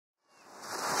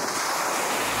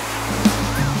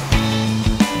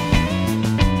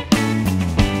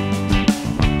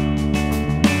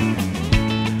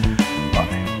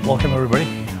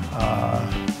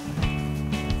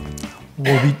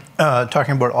We'll be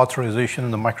talking about authorization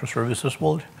in the microservices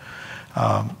world.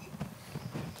 I'm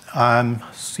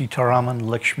Sitaraman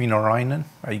Lakshmi Narayanan.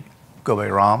 I go by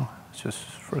Ram, just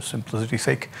for simplicity's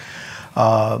sake.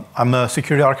 I'm a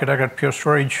security architect at Pure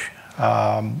Storage.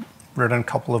 Written a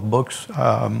couple of books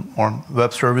on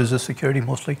web services security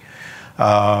mostly.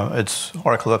 It's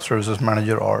Oracle Web Services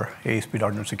Manager or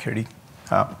ASP.NET Security.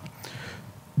 I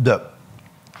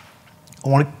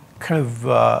want to kind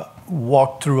of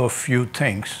walk through a few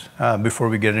things before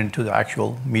we get into the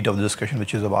actual meat of the discussion,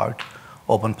 which is about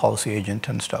open policy agent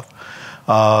and stuff.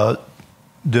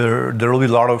 There will be a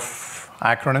lot of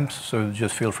acronyms, so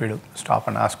just feel free to stop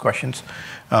and ask questions.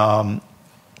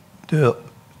 The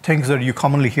things that you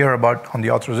commonly hear about on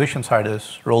the authorization side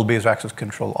is role-based access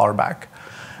control, RBAC.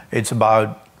 It's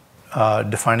about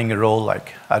defining a role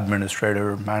like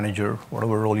administrator, manager,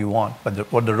 whatever role you want.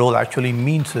 But what the role actually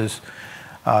means is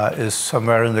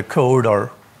somewhere in the code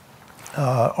or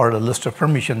the list of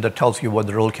permission that tells you what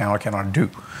the role can or cannot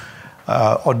do.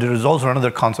 Or there is also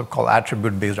another concept called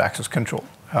attribute-based access control.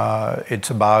 It's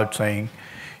about saying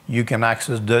you can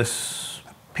access this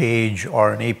page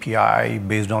or an API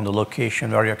based on the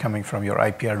location where you're coming from, your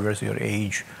IP address, your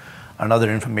age, and other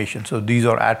information. So these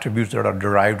are attributes that are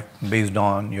derived based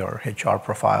on your HR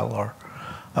profile or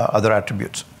other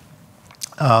attributes.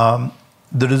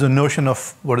 There is a notion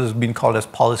of what is being called as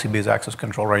policy-based access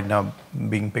control right now,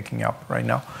 picking up right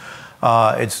now.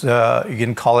 You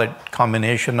can call it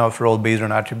combination of role-based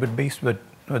and attribute-based, but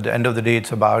at the end of the day,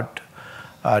 it's about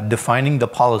defining the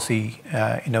policy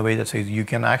in a way that says you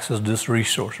can access this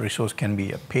resource. Resource can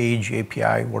be a page,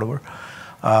 API, whatever,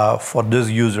 for this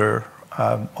user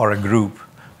or a group,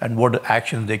 and what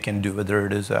actions they can do, whether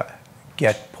it is a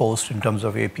get, post in terms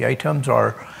of API terms,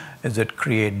 or is it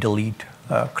create, delete,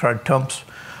 CRUD terms.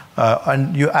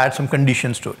 And you add some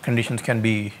conditions to it. Conditions can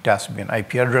be, it has to be an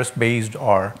IP address based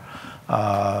or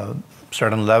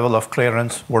certain level of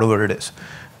clearance, whatever it is.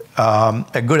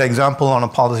 A good example on a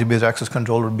policy-based access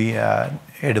control would be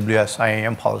AWS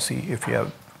IAM policy. If you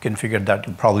have configured that,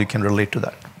 you probably can relate to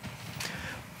that.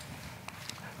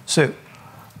 So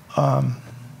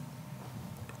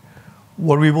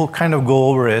what we will kind of go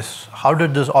over is how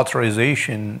did this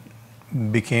authorization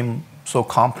became so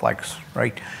complex,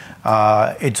 right?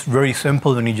 It's very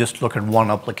simple when you just look at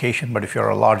one application, but if you're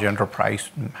a large enterprise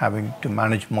having to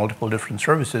manage multiple different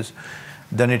services,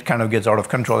 then it kind of gets out of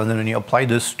control. And then when you apply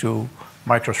this to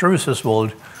microservices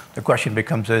world, the question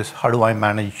becomes is, how do I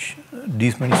manage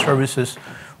these many services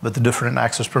with the different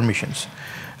access permissions?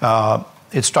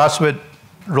 It starts with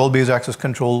role-based access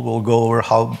control. We'll go over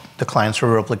how the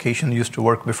client-server application used to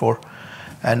work before,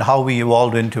 and how we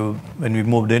evolved into, when we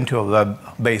moved into a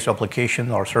web-based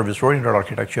application or service-oriented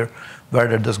architecture, where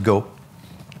did this go?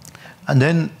 And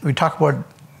then we talk about,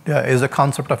 is the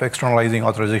concept of externalizing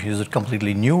authorization, is it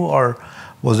completely new, or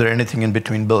was there anything in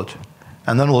between built?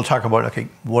 And then we'll talk about, okay,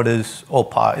 what is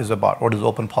OPA is about, what is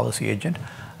Open Policy Agent,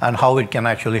 and how it can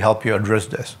actually help you address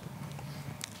this.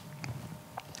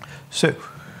 So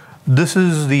this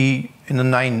is in the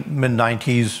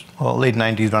mid-90s, or late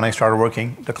 90s when I started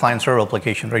working, the client-server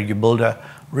application, right? You build a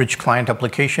rich client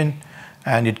application,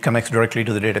 and it connects directly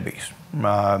to the database.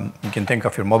 You can think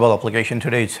of your mobile application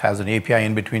today. It has an API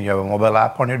in between. You have a mobile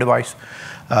app on your device,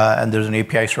 and there's an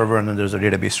API server, and then there's a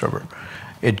database server.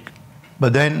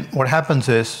 But then what happens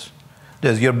is,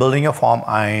 you're building a form.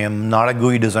 I am not a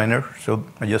GUI designer, so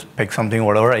I just pick something,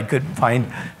 whatever I could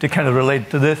find to kind of relate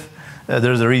to this.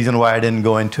 There's a reason why I didn't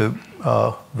go into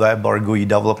web or GUI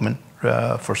development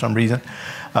for some reason.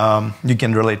 You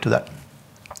can relate to that.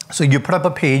 So you put up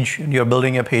a page, and you're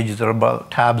building a page, there are about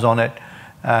tabs on it,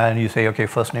 and you say, okay,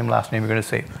 first name, last name, you're going to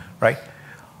save, right?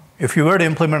 If you were to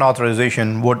implement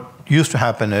authorization, what used to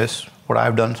happen is, what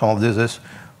I've done, some of this is,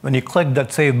 when you click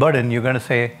that save button, you're going to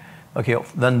say, okay,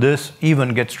 when this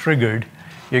event gets triggered,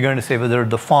 you're going to say whether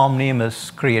the form name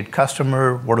is create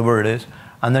customer, whatever it is,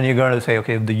 and then you're going to say,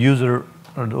 okay, if the user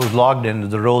who's logged in,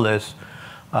 the role is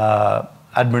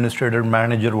administrator,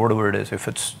 manager, whatever it is. If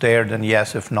it's there, then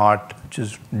yes. If not,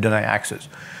 just deny access.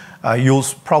 You'll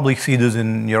probably see this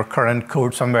in your current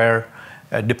code somewhere.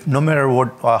 No matter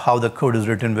how the code is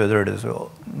written, whether it is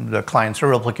the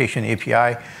client-server application,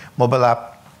 API, mobile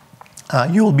app,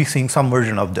 you will be seeing some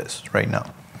version of this right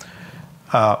now.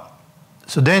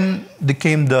 So then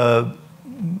came the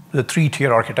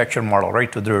three-tier architecture model,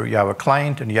 right? So there you have a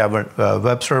client, and you have a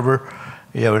web server,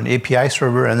 you have an API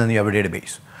server, and then you have a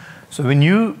database. So when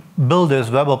you build these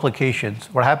web applications,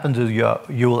 what happens is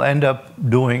you will end up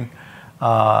doing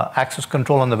access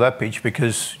control on the web page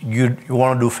because you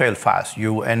want to do fail fast.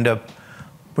 You end up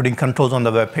putting controls on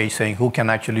the web page saying who can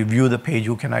actually view the page,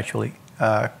 who can actually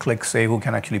click say who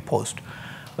can actually post.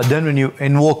 But then when you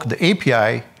invoke the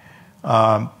API,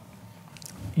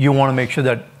 you want to make sure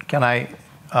that can I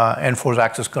enforce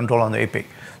access control on the API.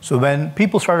 So when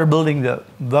people started building the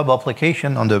web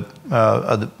application on the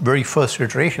very first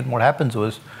iteration, what happens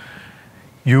was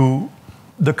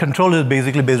the control is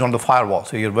basically based on the firewall.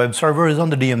 So your web server is on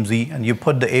the DMZ, and you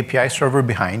put the API server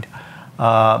behind.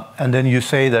 And then you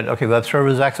say that, OK, web server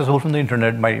is accessible from the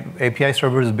internet. My API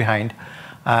server is behind.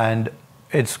 And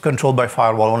it's controlled by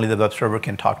firewall. Only the web server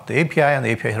can talk to the API, and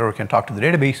the API server can talk to the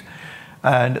database.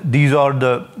 And these are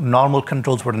the normal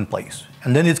controls put in place.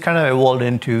 And then it's kind of evolved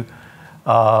into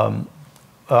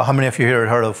how many of you here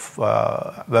heard of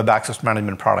web access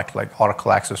management product like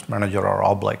Oracle Access Manager or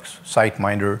Oblex,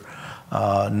 SiteMinder,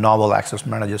 Novel Access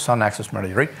Manager, Sun Access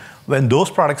Manager, right? When those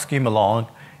products came along,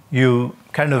 you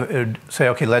kind of say,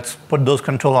 OK, let's put those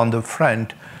controls on the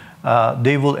front.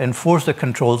 They will enforce the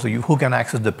controls, so who can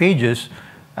access the pages,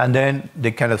 and then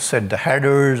they kind of set the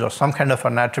headers or some kind of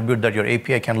an attribute that your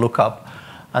API can look up,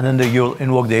 and then you'll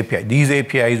invoke the API. These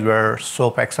APIs were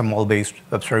SOAP XML-based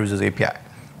web services API,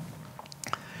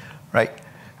 right?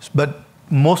 But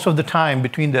most of the time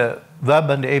between the web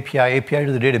and the API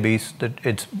to the database, that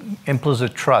it's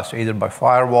implicit trust, either by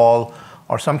firewall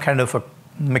or some kind of a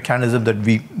mechanism that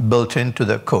we built into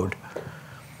the code.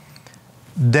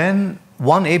 Then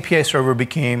one API server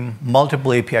became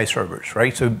multiple API servers,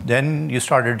 right? So then you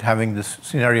started having this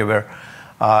scenario where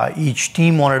each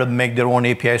team wanted to make their own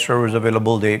API servers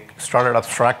available. They started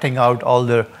abstracting out all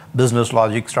the business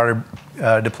logic, started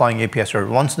deploying API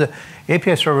server. Once the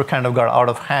API server kind of got out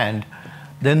of hand,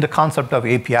 then the concept of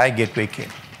API gateway came,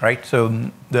 right? So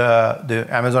the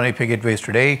Amazon API gateways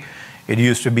today, it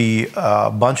used to be a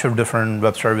bunch of different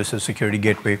web services security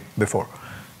gateway before.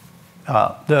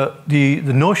 The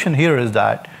notion here is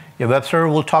that your web server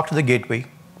will talk to the gateway.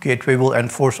 Gateway will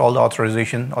enforce all the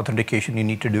authorization, authentication you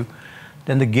need to do.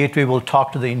 Then the gateway will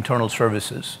talk to the internal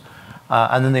services.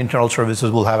 And then the internal services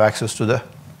will have access to the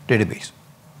database.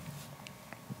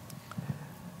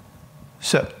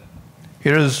 So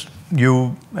here is,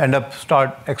 you end up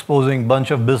start exposing a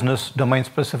bunch of business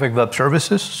domain-specific web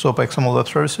services, SOAP XML web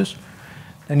services.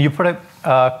 Then you put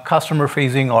a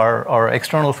customer-facing or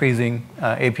external-facing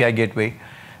API gateway.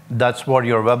 That's what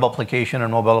your web application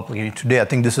and mobile application today. I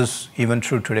think this is even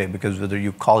true today, because whether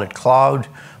you call it cloud,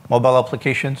 mobile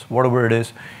applications, whatever it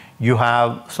is, you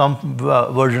have some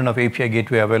version of API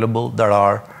gateway available that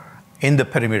are in the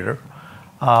perimeter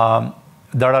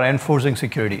that are enforcing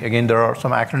security. Again, there are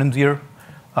some acronyms here.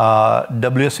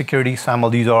 WS security, SAML,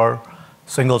 these are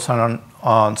single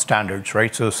sign-on standards,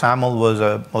 right? So SAML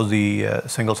was the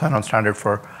single sign-on standard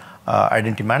for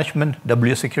identity management.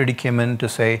 WS security came in to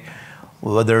say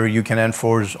whether you can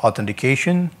enforce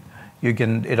authentication.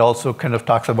 It also kind of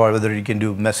talks about whether you can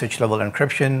do message level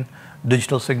encryption,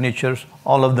 digital signatures.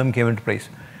 All of them came into place.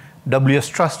 WS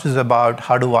trust is about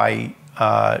how do I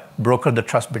broker the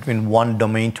trust between one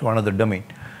domain to another domain.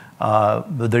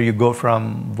 Whether you go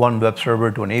from one web server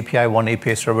to an API, one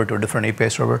API server to a different API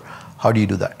server, how do you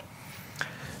do that?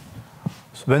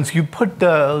 So once you put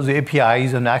those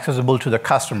APIs and accessible to the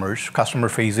customers,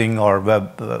 customer-facing or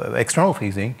web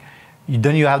external-facing,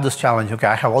 then you have this challenge. OK,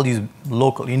 I have all these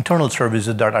local internal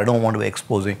services that I don't want to be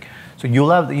exposing. So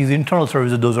you'll have these internal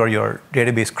services. Those are your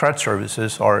database CRUD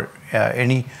services or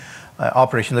any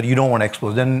operation that you don't want to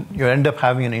expose. Then you end up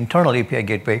having an internal API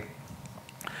gateway.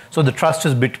 So the trust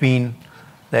is between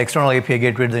the external API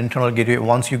gateway to the internal gateway.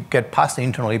 Once you get past the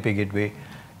internal API gateway,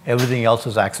 everything else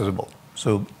is accessible.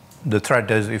 So the threat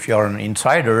is if you're an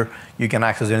insider, you can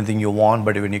access anything you want.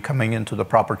 But when you're coming into the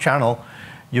proper channel,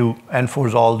 you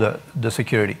enforce all the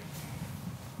security.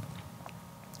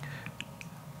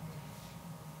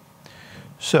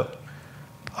 So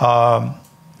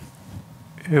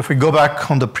if we go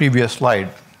back on the previous slide,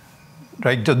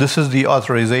 right? So this is the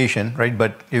authorization, right?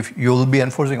 But if you'll be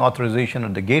enforcing authorization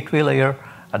at the gateway layer,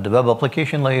 at the web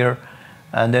application layer,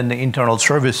 and then the internal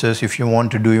services if you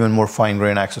want to do even more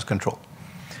fine-grained access control.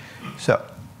 So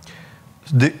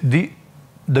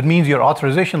that means your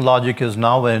authorization logic is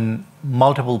now in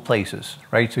multiple places,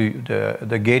 right? So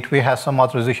the gateway has some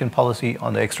authorization policy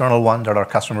on the external one that are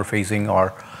customer-facing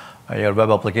or your web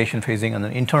application-facing, and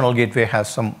the internal gateway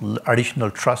has some additional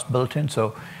trust built in,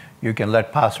 so you can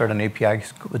let pass certain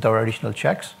APIs without additional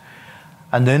checks.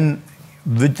 And then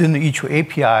within each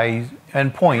API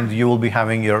endpoint, you will be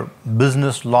having your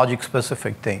business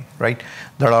logic-specific thing, right?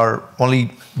 There are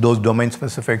only those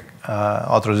domain-specific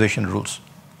authorization rules.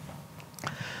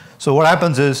 So what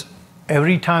happens is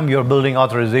every time you're building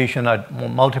authorization at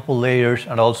multiple layers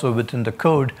and also within the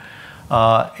code,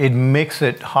 it makes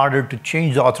it harder to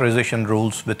change the authorization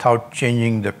rules without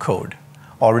changing the code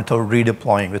or without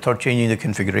redeploying, without changing the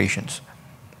configurations.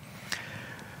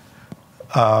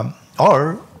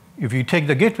 Or if you take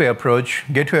the gateway approach,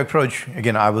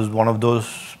 again, I was one of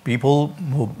those people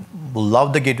who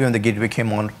loved the gateway when the gateway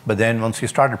came on, but then once you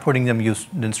started putting them, you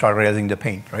then start realizing the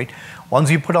pain, right? Once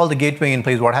you put all the gateway in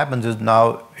place, what happens is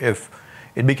now if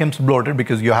it becomes bloated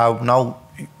because you have now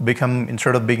become,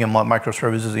 instead of being a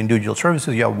microservices, individual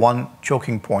services, you have one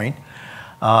choking point.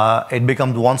 It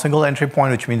becomes one single entry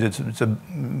point, which means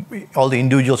all the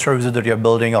individual services that you're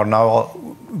building are now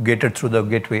gated through the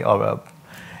gateway.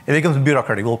 It becomes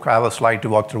bureaucratic. We'll have a slide to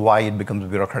walk through why it becomes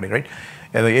bureaucratic, right?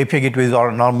 The API gateways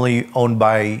are normally owned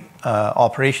by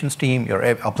operations team, your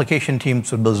application team,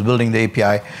 so building the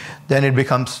API. Then it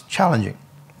becomes challenging.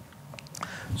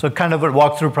 So kind of a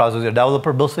walkthrough process. A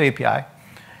developer builds the API.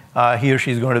 He or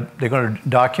she's they're going to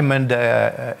document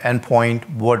the endpoint,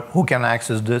 who can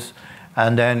access this,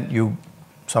 and then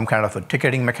some kind of a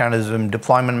ticketing mechanism,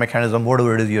 deployment mechanism,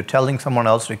 whatever it is, you're telling someone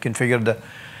else to configure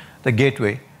the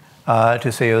gateway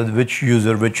to say which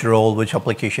user, which role, which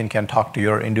application can talk to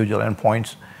your individual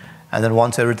endpoints. And then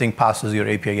once everything passes, your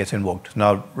API gets invoked.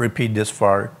 Now repeat this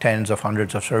for tens of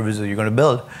hundreds of services you're going to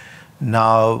build.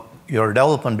 Now your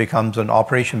development becomes an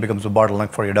operation, becomes a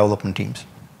bottleneck for your development teams.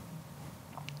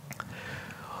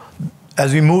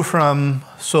 As we move from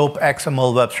SOAP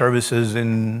XML web services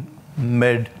in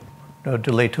mid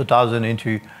to late 2000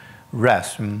 into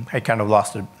REST, I kind of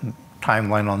lost the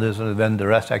timeline on this when the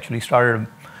REST actually started.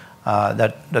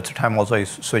 That's the time also I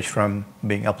switched from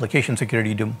being application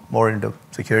security to more into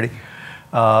security.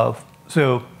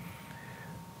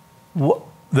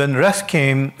 When REST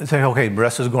came, they said, okay,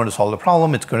 REST is going to solve the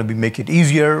problem. It's going to make it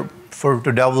easier to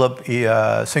develop.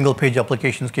 Single page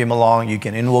applications came along. You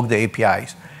can invoke the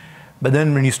APIs. But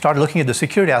then when you start looking at the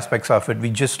security aspects of it,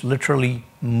 we just literally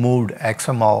moved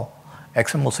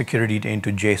XML security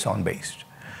into JSON based,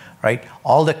 right?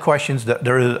 All the questions that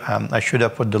there is, I should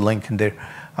have put the link in there.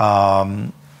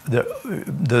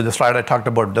 The slide I talked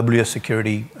about WS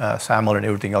security, SAML and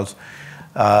everything else.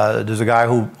 There's a guy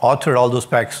who authored all those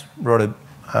specs, wrote an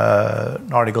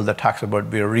article that talks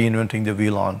about we are reinventing the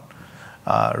wheel on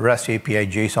REST API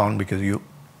JSON because you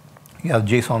have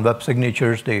JSON web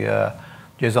signatures,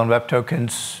 JSON web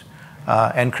tokens,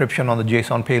 encryption on the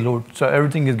JSON payload. So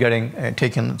everything is getting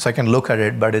taken a second look at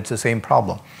it, but it's the same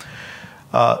problem.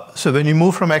 So when you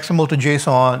move from XML to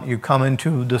JSON, you come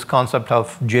into this concept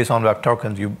of JSON web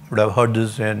tokens. You would have heard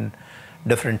this in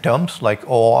different terms like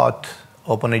OAuth,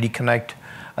 OpenID Connect.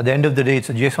 At the end of the day, it's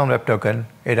a JSON web token.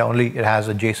 It has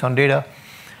a JSON data.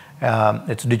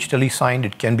 It's digitally signed.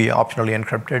 It can be optionally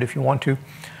encrypted if you want to.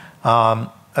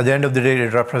 At the end of the day,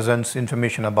 it represents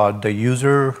information about the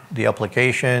user, the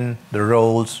application, the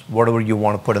roles, whatever you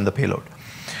want to put in the payload,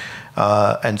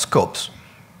 and scopes.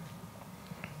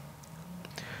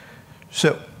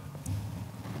 So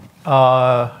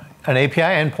an API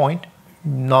endpoint,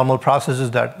 normal process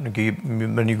is that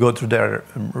when you go through the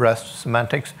REST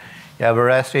semantics, you have a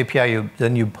REST API,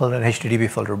 then you pull an HTTP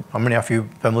filter. How many of you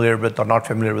familiar with or not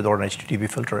familiar with what an HTTP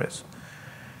filter is?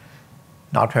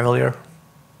 Not familiar?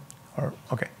 Or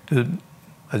okay,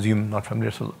 assume not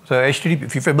familiar. So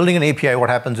HTTP, if you're building an API, what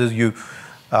happens is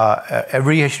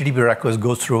every HTTP request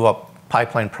goes through a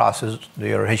pipeline process.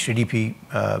 Your HTTP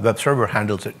web server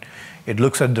handles it. It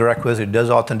looks at the request, it does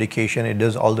authentication, it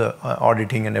does all the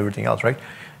auditing and everything else, right?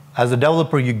 As a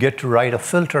developer, you get to write a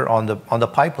filter on the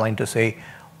pipeline to say,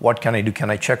 what can I do?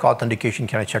 Can I check authentication?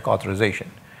 Can I check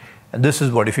authorization? And this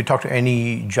is what, if you talk to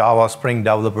any Java Spring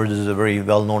developer, this is a very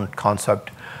well-known concept.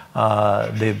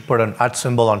 They put an @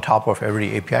 symbol on top of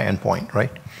every API endpoint,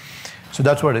 right? So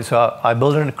that's what it is. I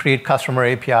build and create customer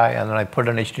API, and then I put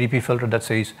an HTTP filter that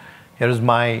says, here is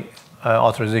my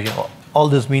authorization. All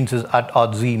this means is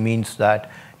 @auth means that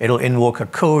it'll invoke a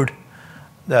code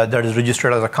that is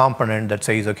registered as a component that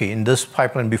says, okay, in this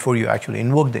pipeline, before you actually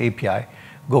invoke the API,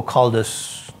 go call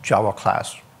this Java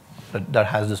class that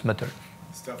has this method.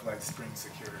 Stuff like Spring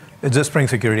Security. It's just Spring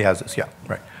Security has this, yeah,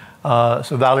 right.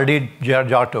 So validate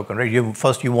jar token, right?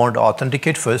 First you want to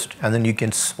authenticate first, and then you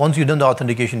can, once you've done the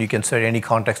authentication, you can set any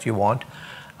context you want,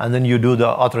 and then you do the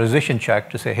authorization check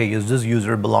to say, hey, is this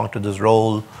user belong to this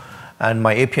role? And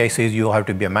my API says you have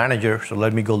to be a manager, so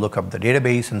let me go look up the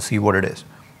database and see what it is.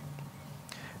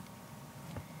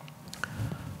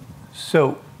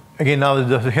 So again, now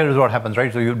here is what happens,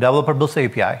 right? So your developer builds the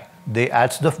API, they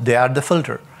add the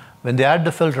filter. When they add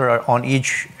the filter on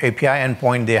each API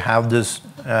endpoint, they have this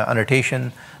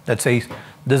annotation that says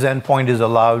this endpoint is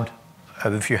allowed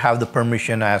if you have the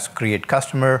permission as create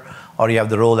customer or you have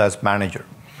the role as manager.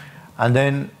 And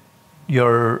then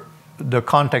the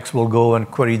context will go and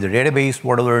query the database,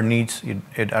 whatever it needs,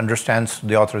 it understands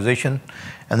the authorization,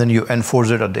 and then you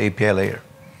enforce it at the API layer.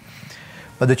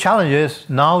 But the challenge is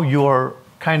now you're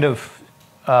kind of,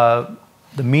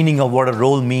 the meaning of what a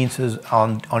role means is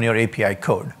on your API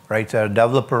code, right? So a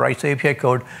developer writes the API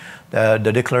code, the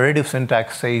declarative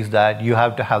syntax says that you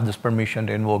have to have this permission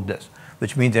to invoke this,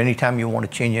 which means anytime you want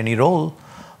to change any role,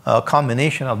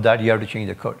 combination of that, you have to change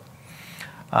the code.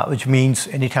 Which means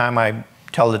anytime I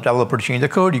tell the developer to change the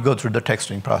code, you go through the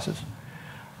texting process.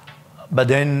 But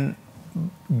then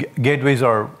gateways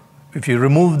are, if you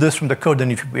remove this from the code, then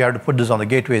you have to put this on the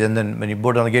gateway, and then when you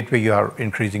put it on the gateway, you are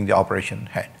increasing the operation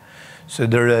head. So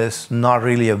there is not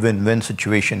really a win-win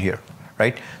situation here,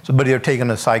 right? So, but you're taking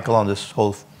a cycle on this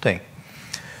whole thing.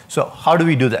 So how do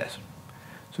we do this?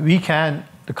 So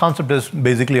the concept is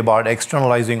basically about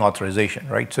externalizing authorization,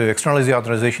 right? So externalizing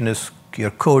authorization is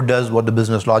your code does what the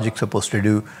business logic is supposed to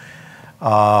do.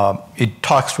 It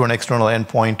talks to an external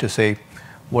endpoint to say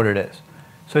what it is.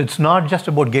 So it's not just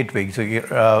about gateway. So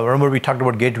remember we talked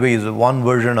about gateway is one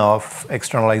version of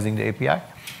externalizing the API,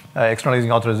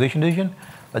 externalizing authorization decision.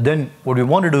 But then what we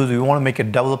want to do is we want to make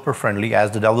it developer friendly.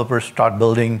 As the developers start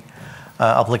building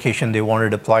application, they want to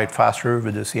deploy it faster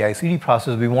with the CI/CD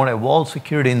process. We want to evolve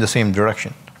security in the same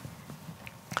direction.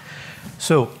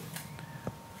 So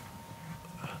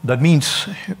that means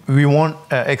we want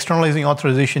externalizing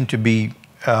authorization to be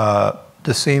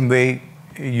the same way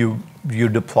you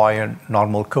deploy a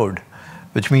normal code,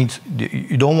 which means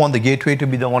you don't want the gateway to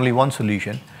be the only one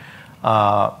solution.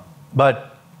 But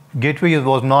gateway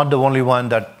was not the only one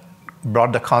that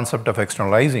brought the concept of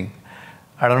externalizing.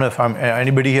 I don't know if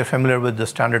anybody here familiar with the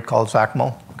standard called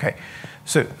XAML? Okay.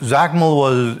 So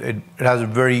XAML it has a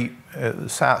very,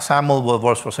 SAML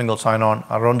was for single sign-on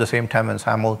around the same time when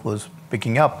SAML was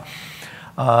picking up.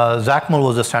 XAML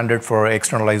was the standard for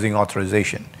externalizing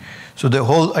authorization. So the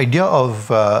whole idea of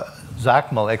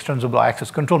XAML, extensible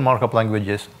access control markup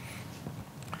languages,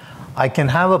 I can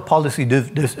have a policy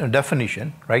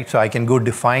definition, right? So I can go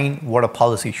define what a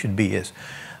policy should be is.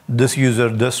 This user,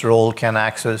 this role can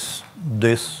access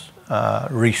this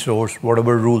resource,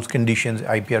 whatever rules, conditions,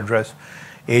 IP address,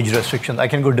 age restrictions. I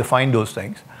can go define those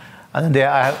things. And then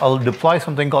I'll deploy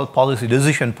something called policy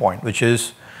decision point, which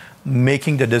is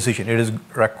making the decision. It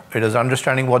is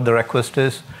understanding what the request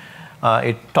is.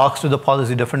 It talks to the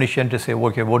policy definition to say,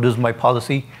 okay, what is my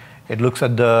policy? It looks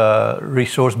at the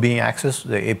resource being accessed,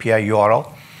 the API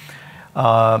URL.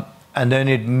 And then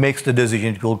it makes the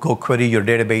decision. It will go query your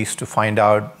database to find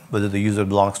out whether the user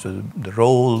belongs to the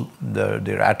role,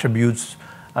 their attributes,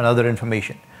 and other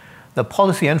information. The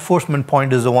policy enforcement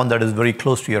point is the one that is very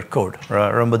close to your code.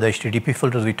 Remember the HTTP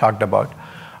filters we talked about.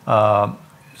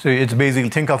 So it's basically,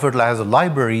 think of it as a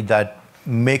library that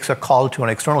makes a call to an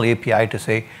external API to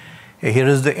say, hey, here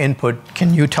is the input.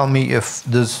 Can you tell me if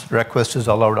this request is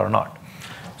allowed or not?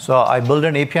 So I build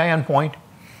an API endpoint.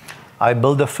 I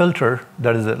build a filter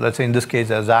that is, let's say in this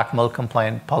case, a XAML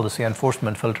compliant policy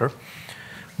enforcement filter,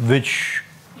 which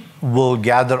will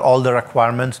gather all the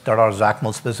requirements that are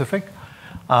XAML specific.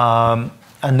 And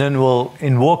then we'll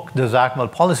invoke the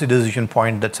XAML policy decision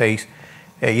point that says,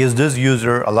 hey, is this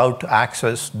user allowed to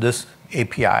access this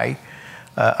API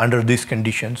under these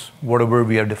conditions, whatever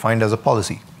we have defined as a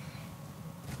policy.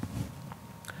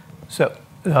 So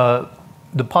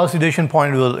the policy decision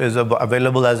point is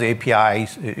available as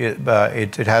APIs.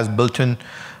 It has built-in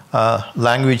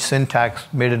language syntax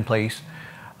made in place.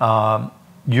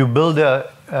 You build an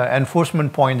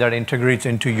enforcement point that integrates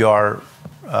into your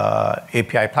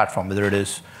API platform, whether it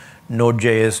is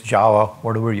Node.js, Java,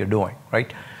 whatever you're doing,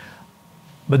 right?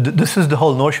 But this is the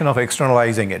whole notion of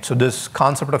externalizing it. So this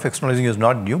concept of externalizing is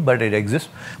not new, but it exists.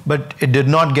 But it did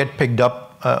not get picked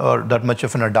up or that much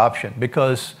of an adoption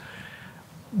because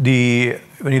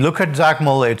when you look at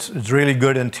XAML, it's really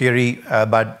good in theory,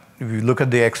 but if you look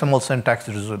at the XML syntax,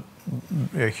 there is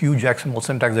a huge XML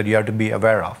syntax that you have to be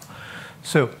aware of.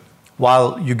 So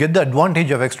while you get the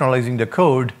advantage of externalizing the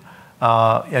code,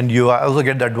 and you also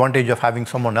get the advantage of having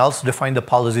someone else define the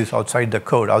policies outside the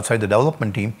code, outside the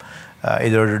development team,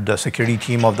 either the security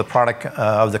team of the product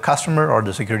of the customer or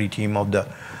the security team of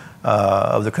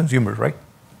the consumer, right?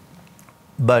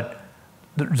 But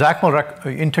the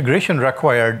XAML integration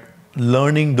required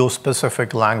learning those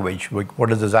specific language. What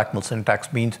does the XAML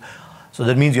syntax means? So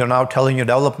that means you're now telling your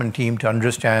development team to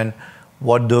understand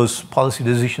what those policy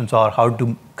decisions are, how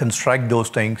to construct those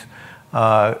things,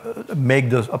 make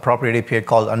the appropriate API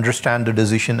call, understand the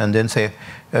decision, and then say,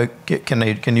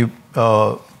 can you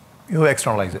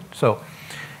externalize it? So,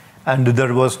 and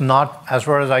there was not, as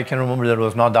far as I can remember, there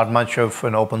was not that much of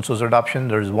an open source adoption.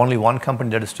 There is only one company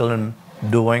that is still in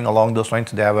doing along those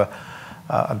lines. They have a,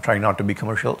 I'm trying not to be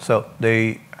commercial, so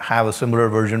they have a similar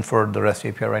version for the REST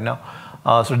API right now.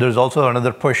 So there's also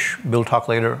another push, we'll talk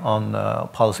later, on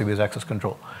policy-based access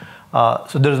control.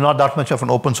 So there's not that much of an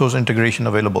open source integration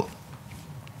available.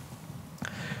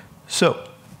 So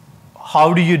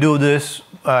how do you do this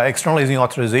externalizing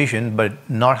authorization, but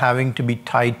not having to be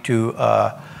tied to,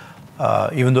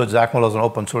 even though XACML is an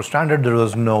open source standard, there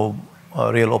was no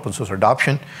real open source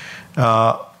adoption.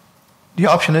 The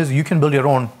option is you can build your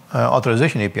own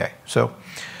authorization API. So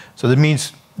that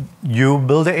means you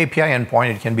build the API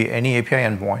endpoint. It can be any API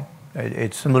endpoint.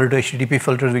 It's similar to HTTP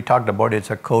filters we talked about. It's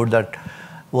a code that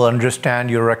will understand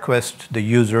your request, the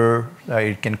user.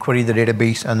 It can query the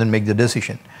database and then make the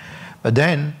decision. But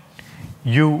then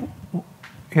here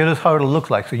is how it'll look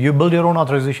like. So you build your own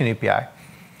authorization API.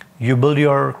 You build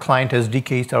your client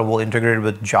SDKs that will integrate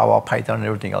with Java, Python, and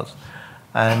everything else.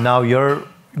 And now you're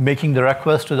making the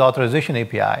request to the authorization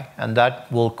API, and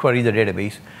that will query the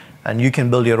database. And you can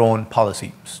build your own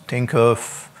policies. Think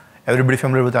of everybody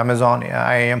familiar with Amazon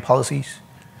IAM policies,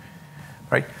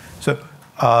 right? So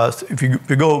if you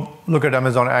go look at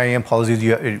Amazon IAM policies,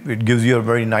 it gives you a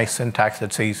very nice syntax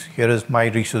that says, here is my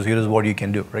resource, here is what you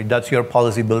can do, right? That's your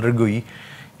policy builder GUI.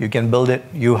 You can build it.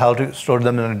 You have to store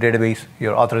them in a database.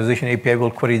 Your authorization API will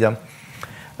query them.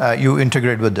 You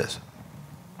integrate with this.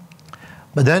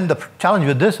 But then the challenge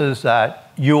with this is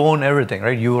that you own everything,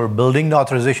 right? You are building the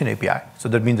authorization API. So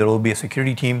that means there will be a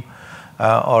security team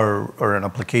or an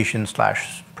application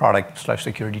 / product /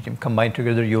 security team combined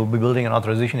together. You'll be building an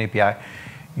authorization API.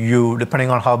 Depending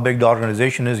on how big the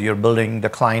organization is, you're building the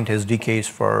client SDKs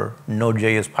for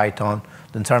Node.js, Python.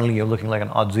 Then suddenly you're looking like an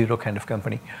Auth0 kind of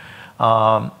company.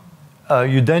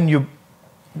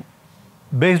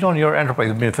 Based on your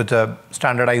enterprise, I mean, if it's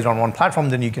standardized on one platform,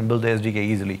 then you can build the SDK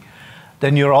easily.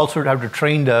 Then you also have to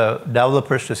train the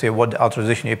developers to say what the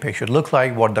authorization API should look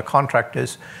like, what the contract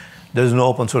is. There's no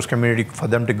open source community for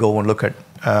them to go and look at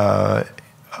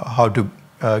how to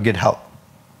get help.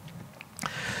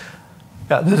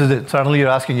 Yeah, this is it. Suddenly you're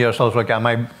asking yourself, like, am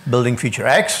I building feature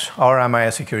X or am I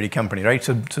a security company, right?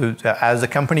 So as the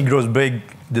company grows big,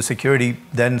 the security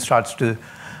then starts to,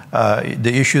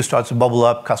 the issue starts to bubble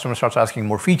up, customer starts asking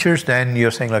more features, then you're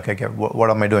saying, like, okay,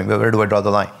 what am I doing? Where do I draw the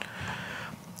line?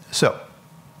 So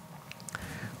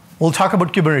we'll talk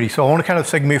about Kubernetes. So I want to kind of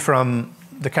segue from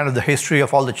the history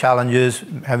of all the challenges,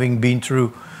 having been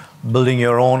through building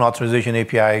your own authorization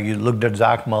API. You looked at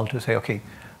XACML to say, okay,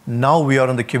 now we are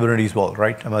in the Kubernetes world,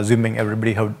 right? I'm assuming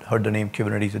everybody heard the name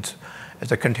Kubernetes.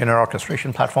 It's a container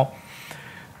orchestration platform.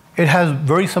 It has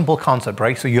very simple concept,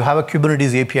 right? So you have a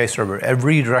Kubernetes API server.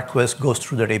 Every request goes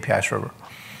through that API server.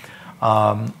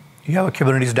 You have a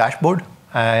Kubernetes dashboard,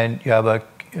 and you have a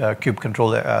kube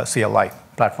control CLI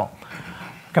platform,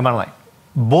 command line.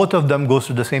 Both of them goes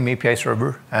to the same API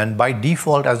server, and by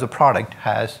default, as a product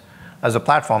as a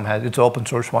platform has, it's an open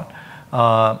source one.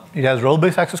 It has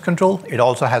role-based access control. It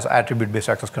also has attribute-based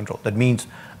access control. That means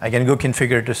I can go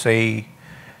configure to say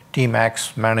team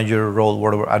X, manager, role,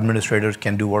 whatever, administrators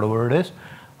can do whatever it is.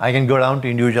 I can go down to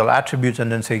individual attributes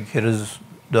and then say, here is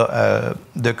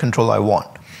the control I want.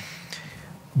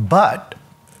 But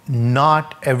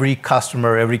not every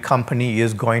customer, every company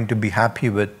is going to be happy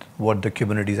with what the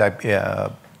Kubernetes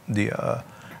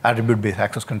attribute-based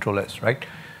access control is, right?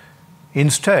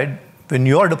 Instead, when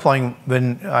you are deploying,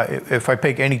 if I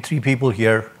pick any 3 people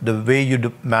here, the way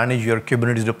you manage your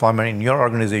Kubernetes deployment in your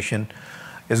organization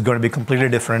is going to be completely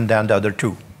different than the other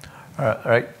 2,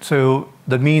 right? So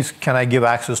that means, can I give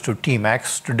access to team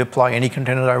X to deploy any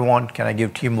container I want? Can I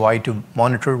give team Y to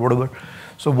monitor, whatever?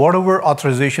 So whatever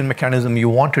authorization mechanism you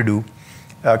want to do,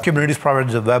 Kubernetes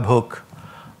provides a webhook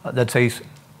that says,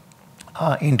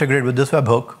 integrate with this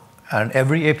webhook, and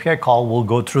every API call will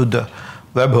go through the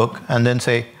webhook and then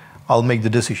say, I'll make the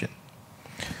decision.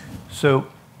 So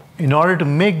in order to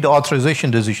make the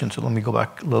authorization decision, so let me go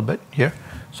back a little bit here.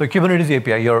 So Kubernetes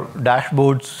API, your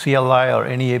dashboards, CLI, or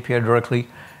any API directly,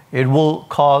 it will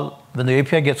call, when the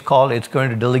API gets called, it's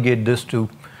going to delegate this to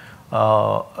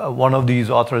one of these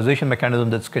authorization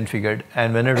mechanisms that's configured.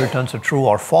 And when it returns a true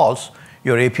or false,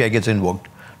 your API gets invoked,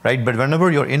 right? But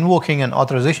whenever you're invoking an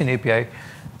authorization API,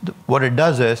 what it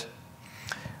does is,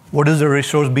 what is the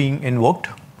resource being invoked,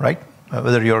 right?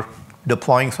 Whether you're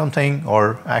deploying something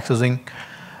or accessing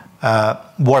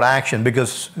what action,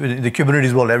 because the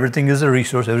Kubernetes world, everything is a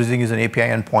resource, everything is an API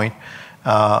endpoint,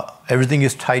 everything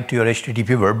is tied to your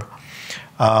HTTP verb,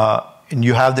 and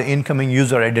you have the incoming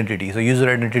user identity. So user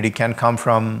identity can come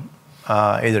from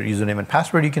either username and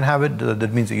password, you can have it,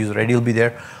 that means the user ID will be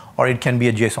there, or it can be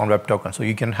a JSON web token. So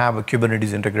you can have a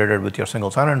Kubernetes integrated with your single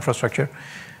sign-on infrastructure.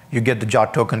 you get the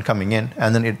JOT token coming in,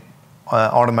 and then it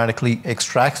automatically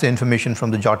extracts the information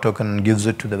from the JOT token and gives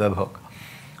it to the webhook,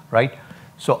 right?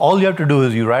 So all you have to do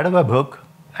is you write a webhook,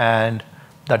 and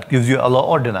that gives you allow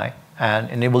or deny, and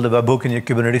enable the webhook in your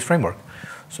Kubernetes framework.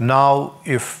 So now,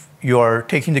 if you're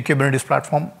taking the Kubernetes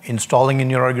platform, installing in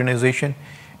your organization,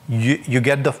 you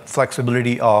get the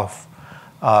flexibility of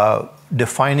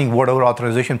defining whatever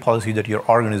authorization policy that your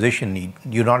organization needs.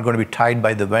 You're not going to be tied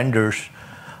by the vendor's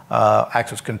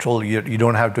access control. You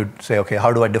don't have to say, okay,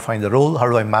 how do I define the role? How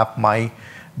do I map my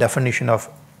definition of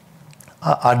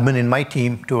admin in my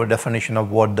team to a definition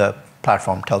of what the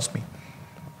platform tells me?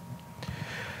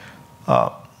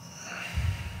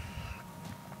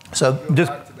 So Go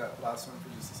just back to that last one for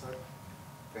just a sec.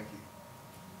 Thank you.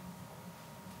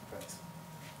 Thanks.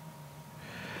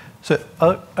 So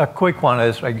a quick one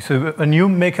is, like, so when you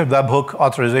make a webhook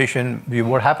authorization,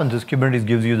 what happens is Kubernetes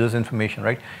gives you this information,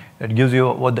 right? It gives you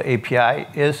what the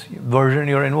API is, version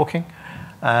you're invoking,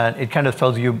 and it kind of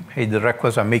tells you, hey, the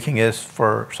request I'm making is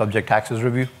for subject access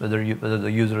review, whether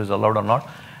the user is allowed or not.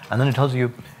 And then it tells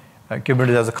you,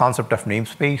 Kubernetes has a concept of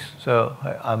namespace. So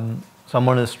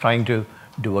someone is trying to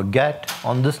do a get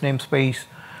on this namespace.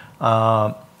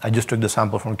 I just took the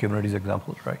sample from Kubernetes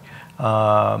examples, right?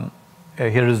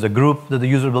 Here is the group that the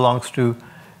user belongs to.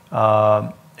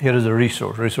 Here is a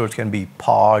resource. Resource can be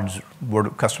pods,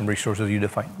 custom resources you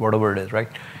define, whatever it is, right?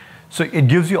 So it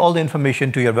gives you all the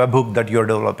information to your webhook that you're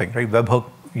developing, right? Webhook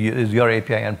is your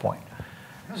API endpoint.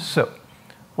 So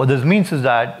what this means is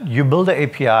that you build the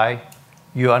API,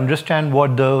 you understand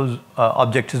what those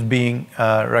object is being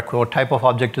what type of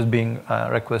object is being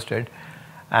requested,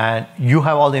 and you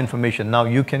have all the information. Now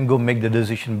you can go make the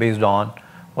decision based on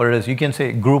what it is. You can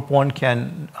say group 1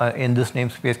 can, in this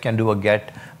namespace, can do a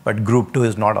get, but group 2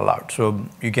 is not allowed. So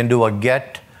you can do a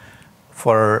get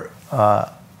for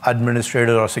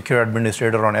administrator or secure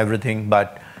administrator on everything,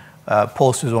 but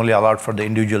post is only allowed for the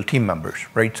individual team members,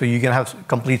 right? So you can have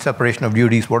complete separation of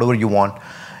duties, whatever you want.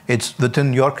 It's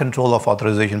within your control of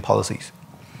authorization policies.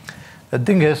 The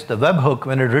thing is, the webhook,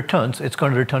 when it returns, it's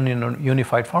going to return in a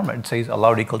unified format. It says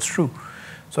allowed equals true.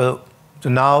 So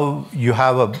now you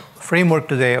have a framework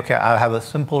to say, okay, I have a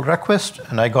simple request,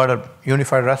 and I got a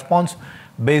unified response.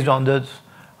 Based on this,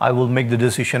 I will make the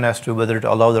decision as to whether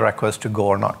to allow the request to go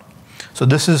or not. So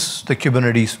this is the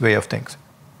Kubernetes way of things.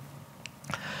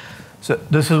 So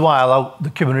this is why I allow the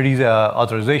Kubernetes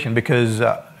authorization, because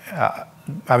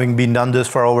having been done this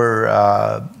for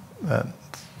over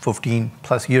 15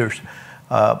 plus years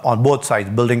on both sides,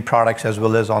 building products as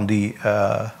well as on the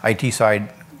IT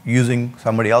side, using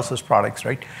somebody else's products,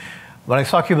 right? When I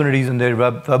saw Kubernetes and their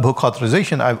webhook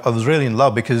authorization, I was really in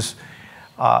love, because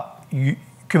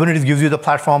Kubernetes gives you the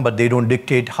platform, but they don't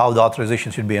dictate how the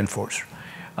authorization should be enforced.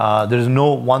 There is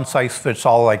no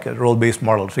one-size-fits-all like a role-based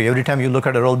model. So every time you look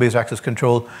at a role-based access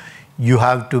control, you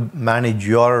have to manage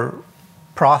your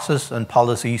process and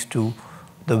policies to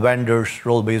the vendor's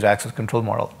role-based access control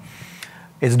model.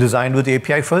 It's designed with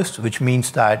API first, which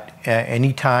means that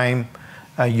anytime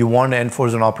you want to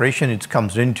enforce an operation, it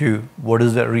comes into what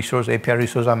is the resource, API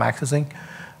resource I'm accessing,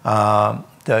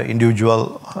 the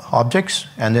individual objects,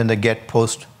 and then the get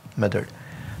post method.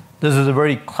 This is a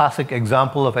very classic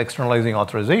example of externalizing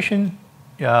authorization.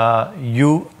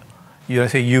 You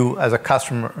as a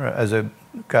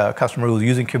customer who's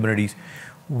using Kubernetes,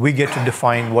 we get to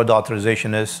define what the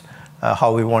authorization is,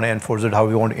 how we want to enforce it, how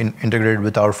we want to integrate it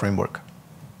with our framework.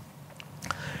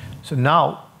 So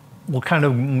now we'll kind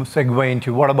of segue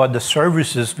into what about the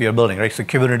services we are building, right? So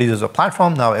Kubernetes is a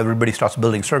platform. Now everybody starts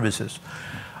building services.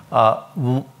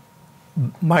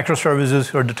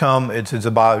 Microservices are the term. It's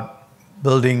about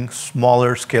building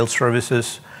smaller scale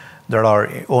services that are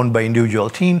owned by individual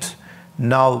teams.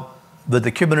 Now, with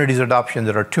the Kubernetes adoption,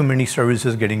 there are too many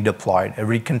services getting deployed.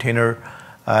 Every container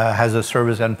has a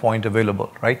service endpoint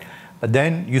available, right? But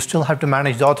then you still have to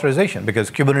manage the authorization,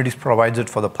 because Kubernetes provides it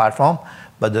for the platform,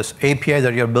 but this API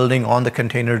that you're building on the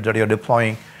containers that you're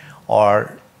deploying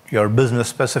are your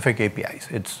business-specific APIs.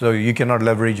 So you cannot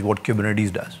leverage what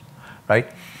Kubernetes does, right?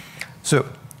 So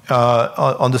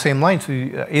on the same line, so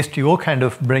ASTIO kind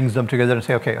of brings them together and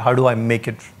say, okay, how do I make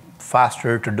it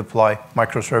faster to deploy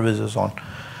microservices on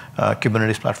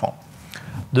Kubernetes platform?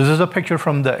 This is a picture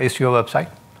from the ASTIO website.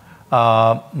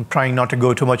 I'm trying not to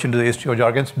go too much into the ASTIO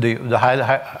jargons. The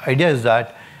idea is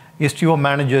that ASTIO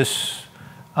manages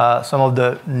some of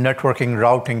the networking,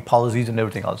 routing, policies, and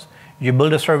everything else. You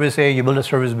build a service A, you build a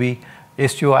service B.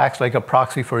 ASTIO acts like a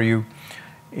proxy for you.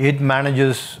 It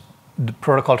manages the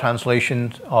protocol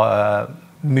translations,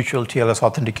 mutual TLS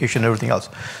authentication, everything else.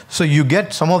 So you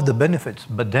get some of the benefits,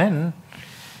 but then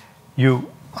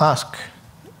you ask,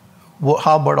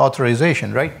 how about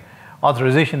authorization, right?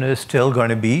 Authorization is still going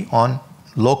to be on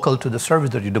local to the service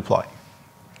that you deploy.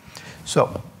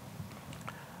 So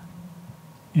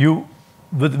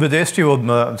with ASTIO,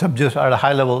 just at a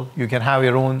high level, you can have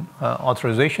your own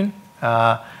authorization.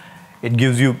 It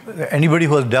gives you, anybody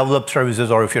who has developed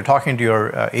services, or if you're talking to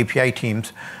your API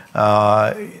teams,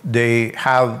 they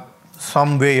have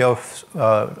some way of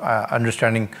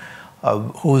understanding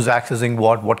who's accessing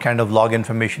what kind of log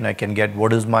information I can get,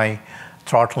 what is my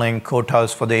throttling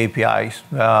quotas for the APIs,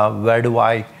 where do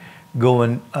I go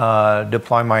and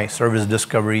deploy my service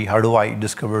discovery, how do I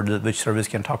discover which service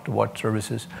can talk to what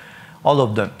services, all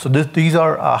of them. So these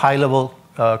are high-level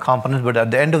components, but at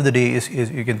the end of the day,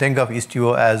 you can think of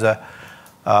Istio as a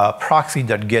proxy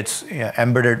that gets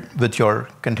embedded with your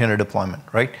container deployment,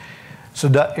 right? So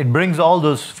that it brings all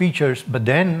those features, but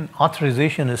then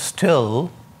authorization is still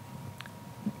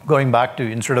going back to,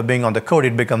 instead of being on the code,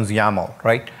 it becomes YAML,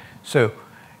 right? So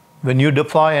when you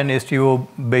deploy an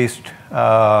Istio-based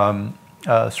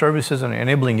services and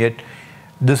enabling it,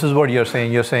 this is what you're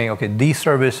saying. You're saying, okay, these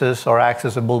services are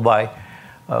accessible by,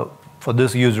 for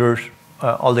this users,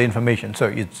 all the information. So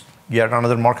it's yet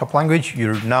another markup language.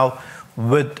 You're now,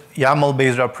 with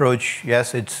YAML-based approach,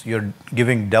 yes, you're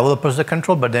giving developers the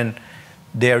control, but then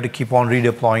they have to keep on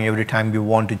redeploying every time you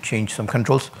want to change some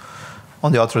controls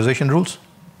on the authorization rules.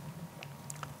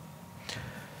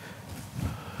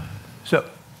 So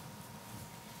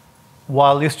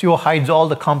while Istio hides all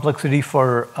the complexity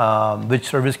for which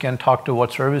service can talk to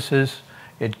what services,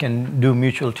 it can do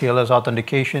mutual TLS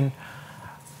authentication,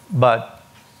 but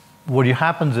what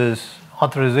happens is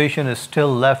authorization is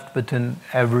still left within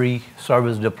every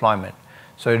service deployment.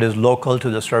 So it is local to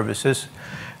the services.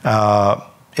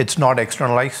 It's not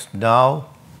externalized. Now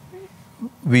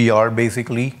we are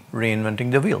basically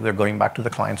reinventing the wheel. We're going back to the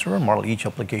client-server model. Each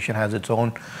application has its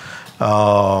own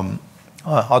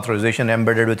authorization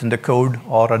embedded within the code,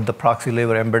 or at the proxy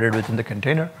layer embedded within the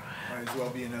container. Might as well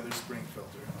be another Spring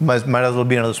filter. Might as well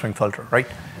be another Spring filter, right?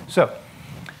 So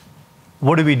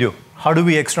what do we do? How do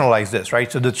we externalize this,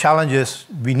 right? So the challenge is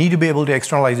we need to be able to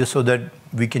externalize this so that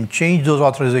we can change those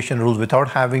authorization rules without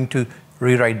having to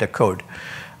rewrite the code.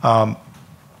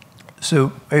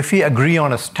 So if we agree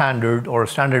on a standard or a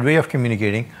standard way of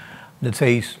communicating that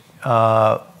says,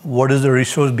 what is the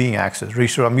resource being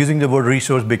accessed? I'm using the word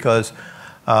resource because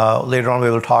later on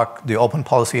we will talk, the open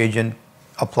policy agent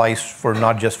applies for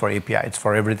not just for API, it's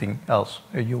for everything else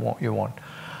you want.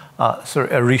 So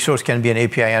a resource can be an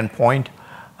API endpoint.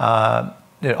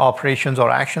 The operations or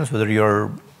actions, whether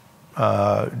you're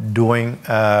doing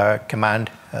a command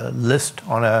list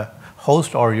on a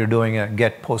host or you're doing a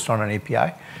get post on an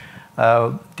API.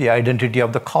 The identity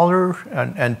of the caller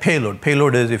and payload.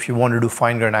 Payload is if you want to do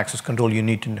fine-grained access control, you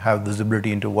need to have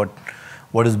visibility into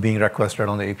what is being requested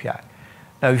on the API.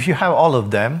 Now, if you have all of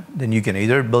them, then you can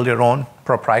either build your own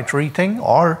proprietary thing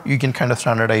or you can kind of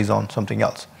standardize on something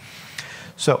else.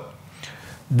 So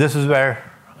this is where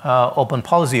Open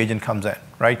Policy Agent comes in,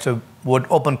 right? So what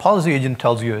Open Policy Agent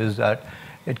tells you is that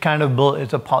it kind of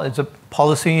it's a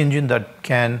policy engine that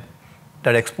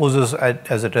exposes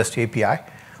as a REST API,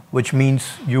 which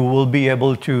means you will be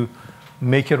able to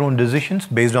make your own decisions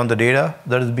based on the data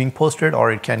that is being posted,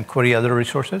 or it can query other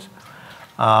resources.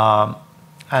 And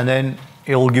then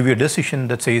it will give you a decision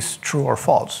that says true or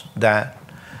false that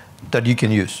you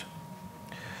can use.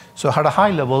 So at a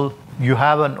high level, you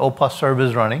have an OPA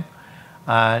service running,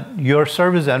 and your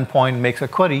service endpoint makes a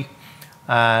query,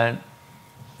 and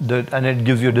it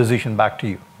gives you a decision back to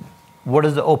you. What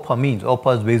does the OPA mean?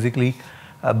 OPA is basically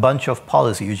a bunch of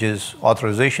policy, which is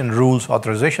authorization rules,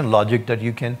 authorization logic that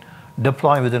you can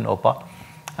deploy within OPA.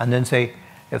 And then say,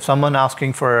 if someone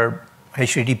asking for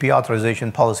HTTP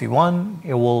authorization policy 1,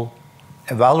 it will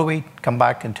evaluate, come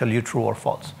back and tell you true or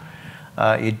false.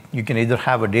 You can either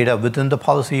have a data within the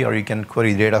policy or you can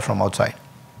query data from outside.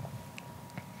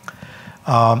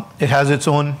 It has its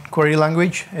own query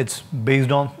language. It's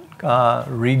based on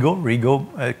Rego.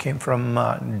 Rego came from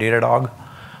Datadog.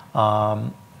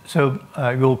 So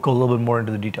we'll go a little bit more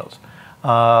into the details.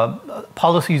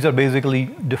 Policies are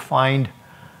basically defined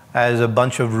as a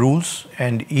bunch of rules,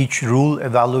 and each rule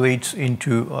evaluates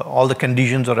into all the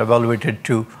conditions are evaluated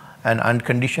to an AND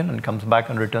condition and comes back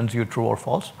and returns you true or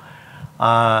false.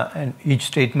 And each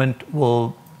statement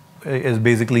is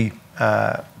basically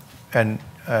an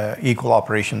equal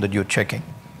operation that you're checking.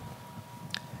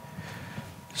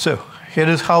 So here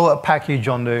is how a package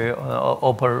on the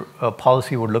OPA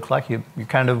policy would look like. You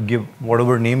kind of give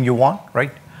whatever name you want,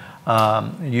 right?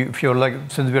 If you're like,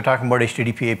 since we're talking about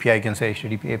HTTP API, you can say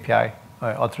HTTP API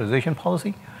authorization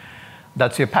policy.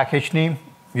 That's your package name.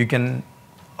 You can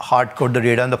hard code the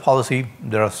data in the policy.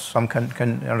 There are some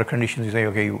under conditions. You say,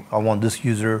 okay, I want this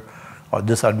user or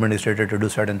this administrator to do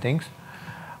certain things.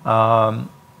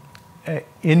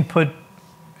 Input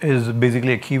is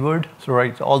basically a keyword. So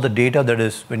right, all the data that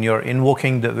is when you're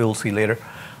invoking the, we'll see later.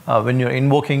 When you're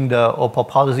invoking the OPA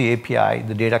policy API,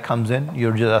 the data comes in.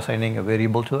 You're just assigning a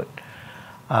variable to it.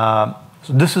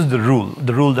 So this is the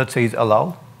rule that says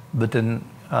allow within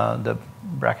the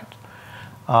brackets.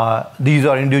 These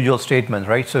are individual statements,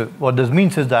 right? So what this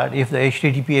means is that if the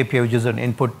HTTP API, which is an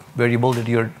input variable that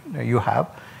you have,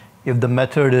 if the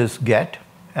method is get,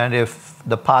 and if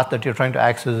the path that you're trying to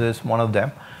access is one of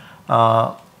them,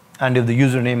 and if the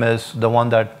username is the one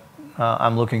that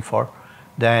I'm looking for,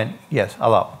 then yes,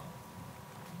 allow.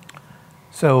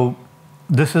 So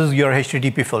this is your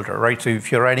HTTP filter, right? So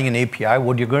if you're writing an API,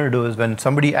 what you're going to do is when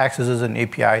somebody accesses an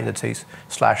API that says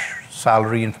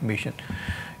 /salary information,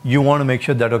 you want to make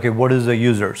sure that, okay, what is the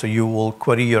user? So you will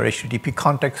query your HTTP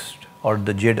context or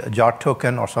the JAR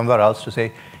token or somewhere else to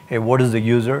say, hey, what is the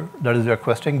user that is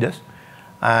requesting this?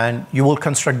 And you will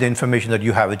construct the information that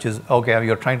you have, which is, okay,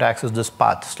 you're trying to access this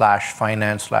path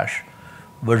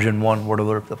 /finance/version1,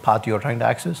 whatever the path you're trying to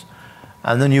access.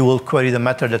 And then you will query the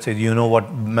method that says, you know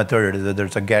what method it is, whether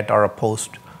it's a get or a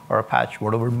post or a patch,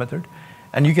 whatever method.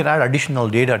 And you can add additional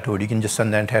data to it. You can just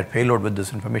send the entire payload with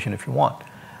this information if you want.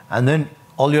 And then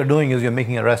all you're doing is you're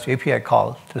making a REST API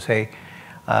call to say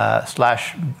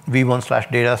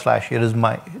 /v1/data/ here is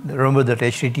my, remember that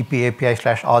HTTP API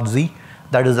 /auth,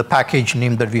 that is the package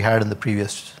name that we had in the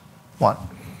previous one.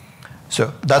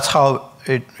 So that's how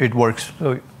it works.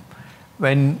 So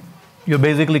when you're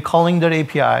basically calling that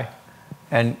API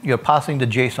and you're passing the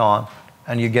JSON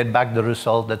and you get back the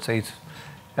result that says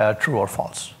true or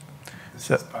false.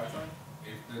 So, is Python?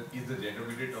 Is the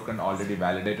JWT token already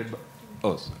validated?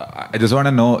 I just want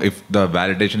to know if the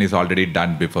validation is already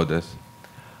done before this.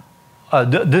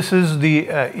 This is the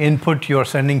input you're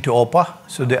sending to OPA.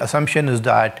 So the assumption is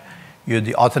that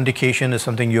the authentication is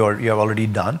something you have already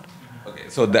done. Okay,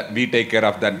 so that we take care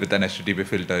of that with an HTTP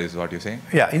filter is what you're saying?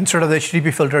 Yeah, instead of the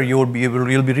HTTP filter, you'll be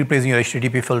replacing your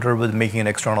HTTP filter with making an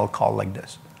external call like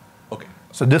this. Okay.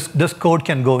 So this code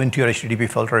can go into your HTTP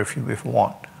filter if you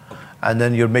want. Okay. And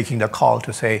then you're making the call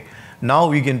to say, now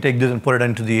we can take this and put it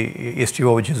into the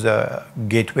ISTIO, which is a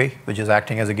gateway, which is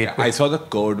acting as a gateway. Yeah, I saw the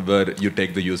code where you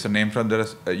take the username from the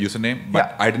username, but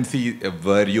yeah. I didn't see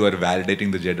where you are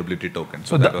validating the JWT token.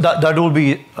 So that will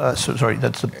be, sorry,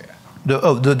 that's the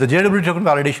JWT token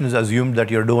validation is assumed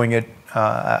that you're doing it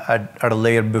at a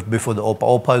layer before the OPA.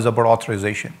 OPA is about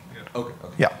authorization. Yeah. Okay.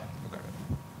 Yeah. Okay.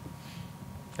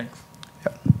 Thanks.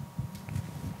 Yeah.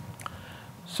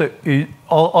 So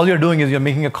all you're doing is you're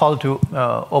making a call to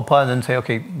OPA and then say,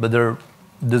 okay, whether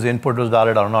this input was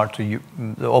valid or not. So the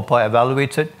OPA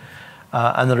evaluates it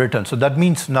and then returns. So that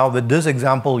means now with this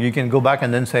example, you can go back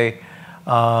and then say,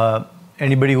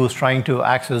 anybody who's trying to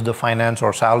access the finance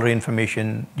or salary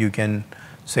information, you can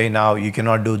say now you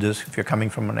cannot do this if you're coming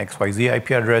from an XYZ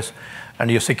IP address, and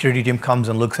your security team comes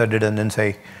and looks at it and then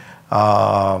say,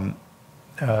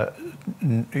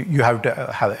 you have to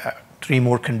have 3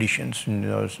 more conditions. You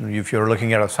know, so if you're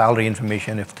looking at a salary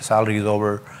information, if the salary is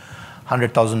over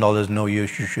 $100,000, no, you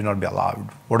should not be allowed.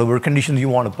 Whatever conditions you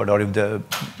want to put, or if the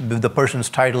person's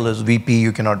title is VP,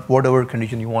 you cannot, whatever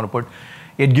condition you want to put,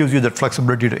 it gives you the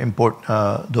flexibility to import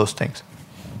those things.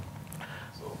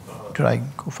 So, Did I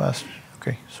go fast?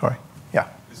 Okay, sorry. Yeah.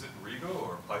 Is it Rego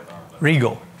or Python?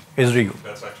 Rego is Rego.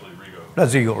 That's actually Rego.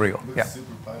 That's Rego. Yeah.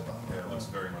 Super Python. Yeah, it looks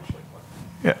very much like Python.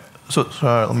 Yeah. So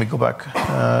let me go back.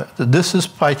 This is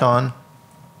Python.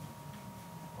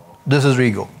 This is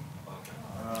Rego.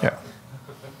 Yeah.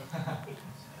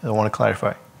 I want to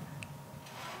clarify.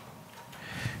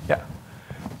 Yeah.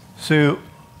 So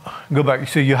go back.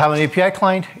 So you have an API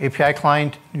client. API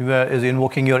client is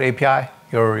invoking your API.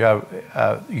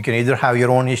 You can either have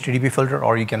your own HTTP filter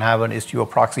or you can have an ISTIO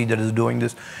proxy that is doing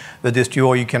this. With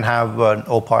ISTIO, you can have an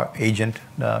OPA agent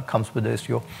that comes with the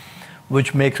ISTIO,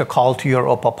 which makes a call to your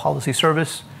OPA policy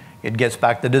service. It gets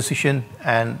back the decision,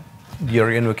 and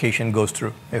your invocation goes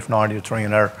through. If not, you're throwing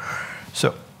an error.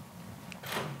 So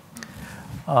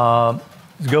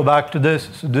let's go back to this.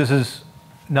 So this is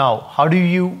now, how do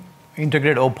you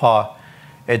integrate OPA?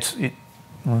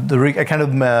 I kind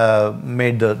of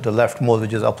made the leftmost,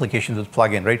 which is applications with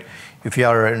plugin, right? If you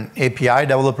are an API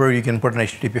developer, you can put an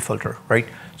HTTP filter, right?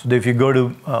 So if you go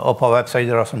to OPA website,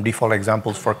 there are some default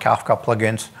examples for Kafka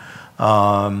plugins.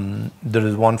 There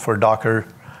is one for Docker.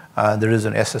 There is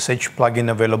an SSH plugin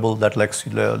available that lets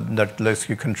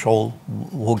you control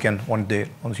who can,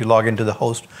 once you log into the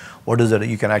host, what is it that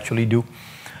you can actually do.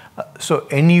 So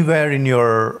anywhere in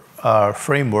your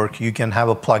framework, you can have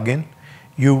a plugin.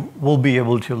 You will be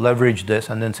able to leverage this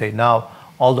and then say, now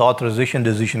all the authorization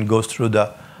decision goes through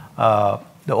the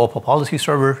OPA policy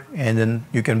server, and then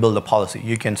you can build a policy.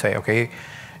 You can say, okay,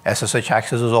 SSH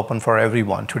access is open for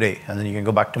everyone today, and then you can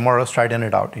go back tomorrow, straighten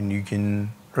it out, and you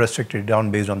can restrict it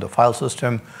down based on the file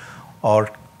system or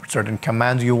certain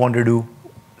commands you want to do.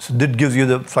 So that gives you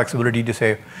the flexibility to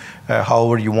say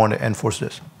however you want to enforce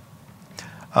this.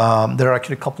 There are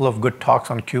actually a couple of good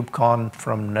talks on KubeCon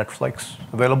from Netflix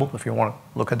available if you want to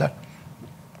look at that.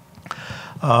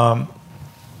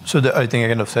 I think I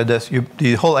kind of said this.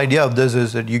 The whole idea of this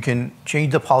is that you can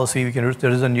change the policy.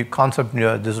 There is a new concept.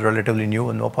 This is relatively new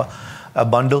in OPA, a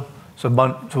bundle. So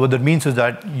what that means is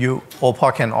that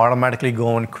OPA can automatically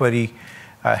go and query,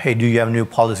 hey, do you have new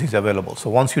policies available? So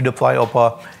once you deploy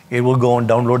OPA, it will go and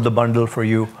download the bundle for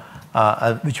you,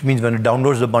 which means when it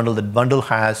downloads the bundle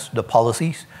has the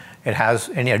policies. It has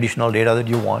any additional data that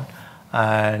you want,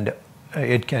 and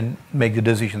it can make the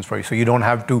decisions for you. So you don't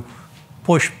have to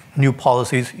push new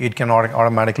policies. It can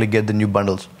automatically get the new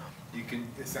bundles. You can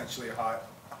essentially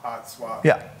hot swap.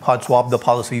 Yeah, hot swap the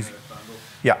policies.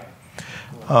 Yeah.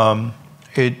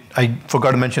 I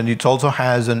forgot to mention, it also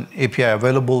has an API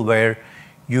available where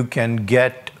you can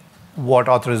get what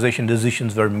authorization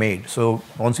decisions were made. So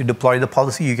once you deploy the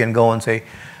policy, you can go and say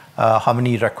how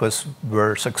many requests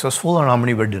were successful and how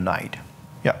many were denied.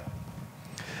 Yeah.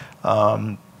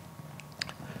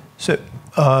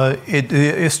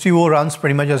 ISTIO runs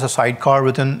pretty much as a sidecar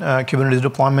within Kubernetes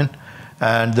deployment,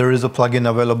 and there is a plugin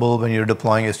available when you're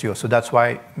deploying ISTIO. So that's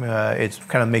why it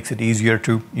kind of makes it easier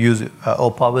to use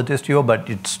OPA with ISTIO, but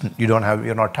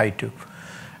you're not tied to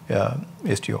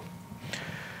ISTIO.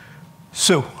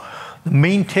 So the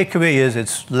main takeaway is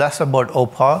it's less about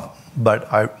OPA, but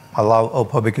I allow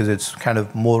OPA because it's kind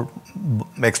of more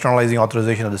externalizing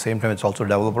authorization at the same time. It's also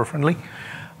developer friendly.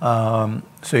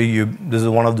 This is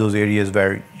one of those areas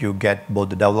where you get both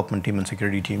the development team and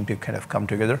security team to kind of come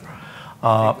together.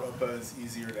 I think OPA is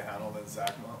easier to handle than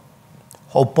ZACML.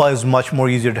 OPA is much more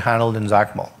easier to handle than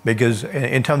ZACML because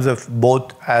in terms of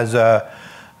both as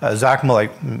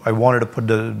ZACML, I wanted to put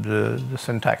the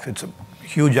syntax. It's a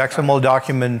huge XML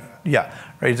document. Yeah,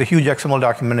 right. It's a huge XML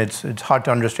document. It's hard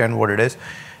to understand what it is.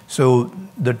 So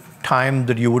the time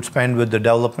that you would spend with the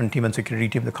development team and security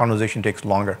team, the conversation takes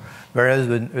longer. Whereas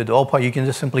with OPA, you can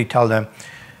just simply tell them,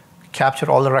 capture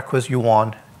all the requests you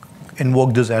want,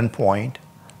 invoke this endpoint,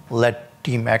 let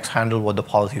team X handle what the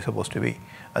policy is supposed to be.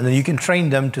 And then you can train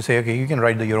them to say, okay, you can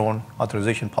write your own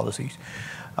authorization policies.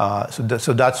 So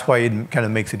that's why it kind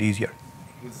of makes it easier.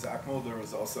 With ZACML, there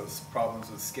was also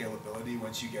problems with scalability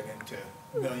once you get into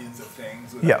millions of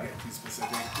things without getting too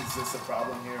specific. Is this a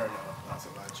problem here or no? Not so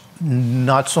much?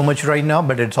 Not so much right now,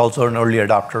 but it's also an early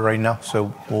adopter right now.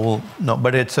 So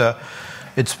but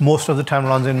it's most of the time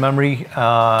runs in memory,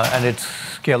 and it's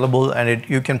scalable, and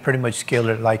you can pretty much scale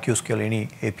it like you scale any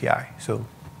API. So,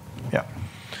 yeah.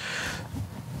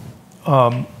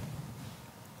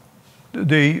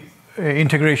 The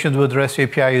integrations with REST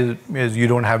API is you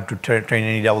don't have to train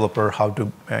any developer how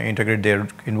to integrate their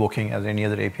invoking as any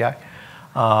other API.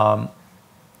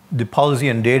 The policy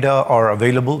and data are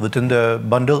available within the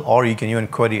bundle, or you can even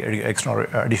query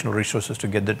additional resources to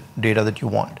get the data that you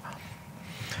want.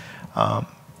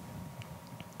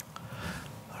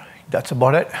 That's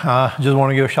about it. Just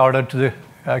want to give a shout out to the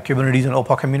Kubernetes and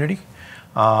OPA community.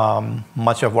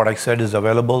 Much of what I said is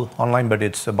available online, but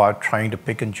it's about trying to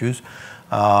pick and choose.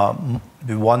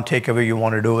 The one takeaway you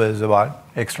want to do is about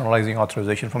externalizing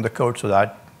authorization from the code so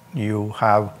that you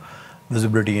have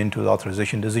visibility into the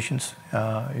authorization decisions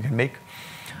you can make.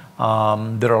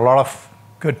 There are a lot of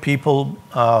good people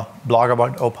blog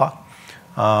about OPA.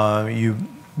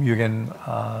 You can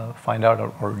find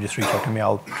out or just reach out to me.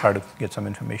 I'll try to get some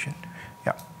information.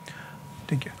 Yeah.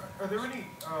 Thank you. Are there any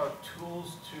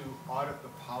tools to audit the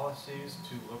policies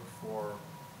to look for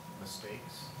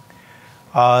mistakes?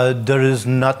 There is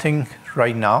nothing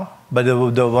right now, but the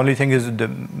only thing is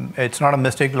it's not a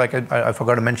mistake. Like I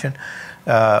forgot to mention,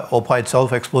 OPA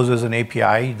itself exposes an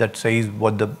API that says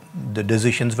what the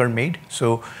decisions were made.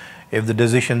 So if the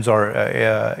decisions are,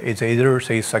 it's either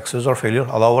say success or failure,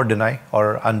 allow or deny,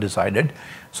 or undecided.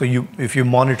 So if you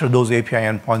monitor those API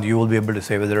endpoints, you will be able to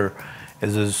say whether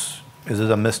is this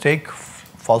a mistake,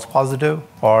 false positive,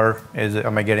 or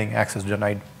am I getting access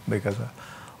denied because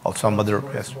of some other.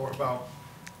 Yes.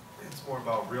 It's more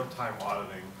about real-time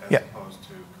auditing as opposed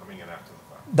to coming in after the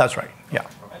fact. That's right. Yeah.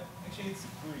 Actually, it's a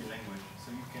query language,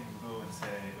 so you can go and say,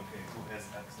 okay, who has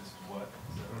access to what?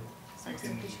 So you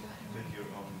can make your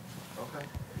own. Okay.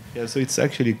 Yeah, so it's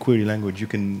actually query language. You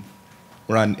can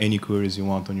run any queries you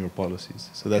want on your policies.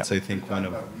 So that's, I think, one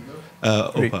of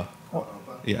OPA.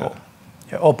 Yeah.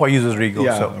 Yeah, OPA uses Rego,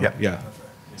 so yeah. Yeah.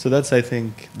 So that's, I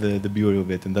think, the beauty of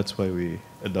it, and that's why we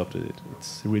adopted it.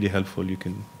 It's really helpful.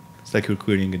 It's like you're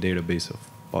querying a database of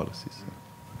policies.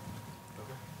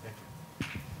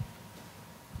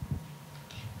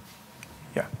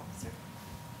 Yeah.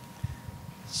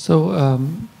 So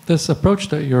this approach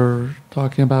that you're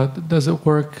talking about, does it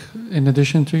work in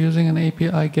addition to using an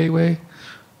API gateway?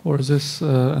 Or is this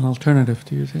an alternative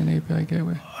to using an API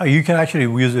gateway? You can actually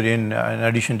use it in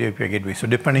addition to API gateway. So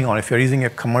depending on if you're using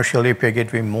a commercial API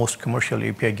gateway, most commercial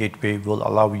API gateway will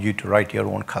allow you to write your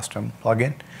own custom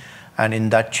plugin. And in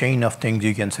that chain of things,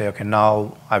 you can say, okay,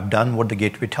 now I've done what the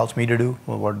gateway tells me to do,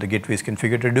 or what the gateway is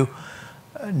configured to do.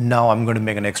 Now I'm going to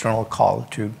make an external call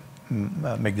to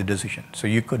make the decision. So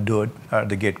you could do it at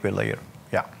the gateway layer.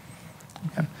 Yeah.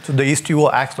 Okay. So the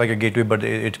ISTIO acts like a gateway, but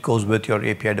it goes with your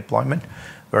API deployment.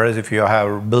 Whereas if you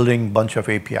have building a bunch of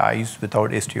APIs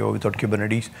without ISTIO, without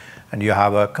Kubernetes, and you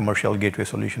have a commercial gateway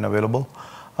solution available,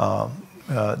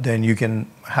 then you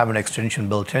can have an extension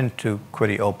built in to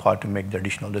query OPA to make the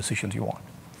additional decisions you want.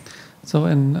 So,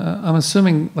 and I'm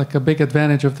assuming like a big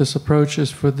advantage of this approach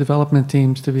is for development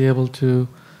teams to be able to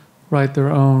write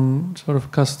their own sort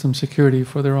of custom security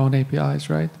for their own APIs,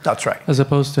 right? That's right. As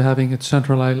opposed to having it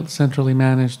centrally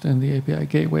managed in the API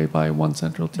gateway by one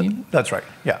central team. That's right.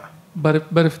 Yeah.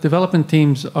 But if development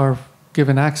teams are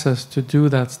given access to do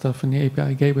that stuff in the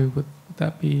API gateway, would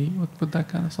that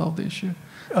kind of solve the issue?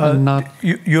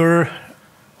 You're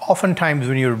oftentimes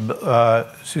when you're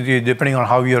depending on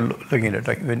how you're looking at it,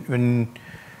 like when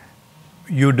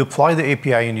you deploy the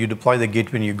API and you deploy the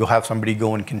gateway, and you go have somebody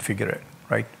go and configure it,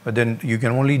 right? But then you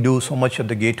can only do so much at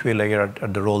the gateway layer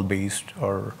at the role-based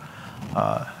or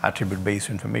attribute-based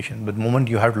information. But the moment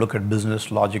you have to look at business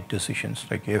logic decisions,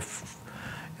 like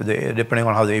depending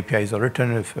on how the APIs are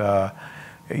written, if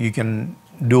you can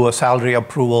do a salary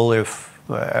approval if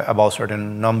about a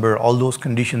certain number, all those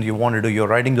conditions you want to do, you're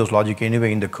writing those logic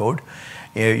anyway in the code.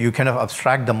 You kind of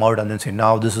abstract them out and then say,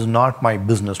 now this is not my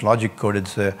business logic code,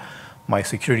 it's my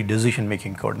security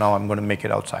decision-making code. Now I'm going to make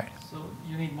it outside. So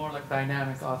you need more like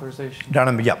dynamic authorization.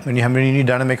 Dynamic, yeah. When you need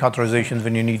dynamic authorizations,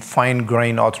 when you need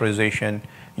fine-grained authorization,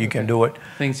 you can do it.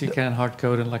 Things you can hard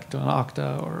code in like to an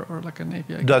Okta or like an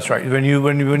API. That's right. When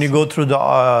you go through the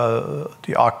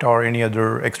Okta or any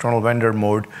other external vendor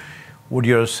mode, what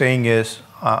you're saying is,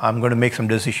 I'm going to make some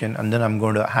decision, and then I'm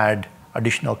going to add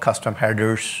additional custom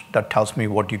headers that tells me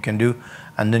what you can do,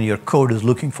 and then your code is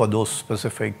looking for those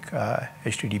specific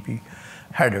HTTP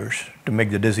headers to make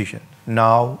the decision.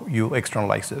 Now you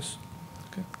externalize this.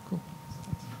 Okay, cool.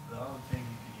 The other thing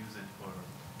you can use it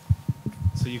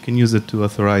for. So you can use it to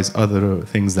authorize other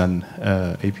things than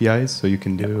APIs. So you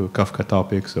can do Kafka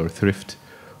topics or Thrift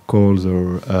calls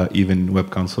or even Web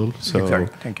Console. So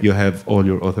exactly. Thank you. You have all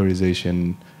your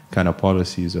authorization kind of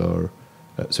policies or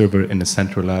server in a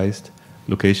centralized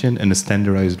location in a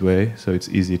standardized way. So it's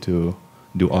easy to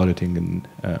do auditing and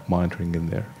monitoring in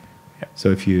there. Yeah.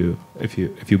 So if you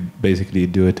basically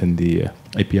do it in the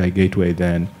API gateway,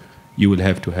 then you will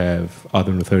have to have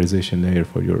other authorization layer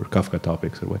for your Kafka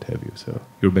topics or what have you. So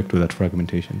you're back to that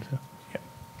fragmentation. So.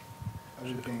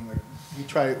 Other thing, like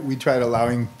we tried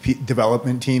allowing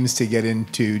development teams to get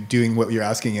into doing what you're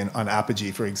asking on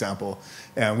Apogee, for example,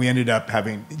 and we ended up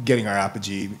getting our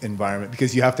Apogee environment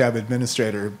because you have to have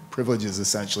administrator privileges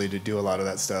essentially to do a lot of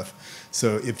that stuff.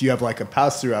 So if you have like a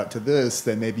pass-through out to this,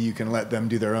 then maybe you can let them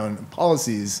do their own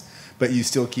policies, but you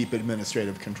still keep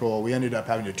administrative control. We ended up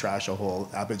having to trash a whole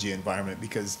Apogee environment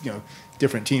because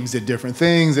different teams did different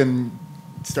things and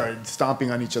started stomping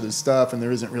on each other's stuff, and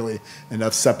there isn't really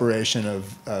enough separation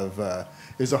of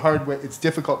there's a hard way. It's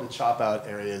difficult to chop out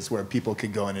areas where people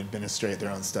could go and administrate their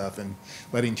own stuff, and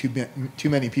letting too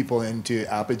many people into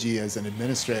Apogee as an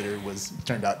administrator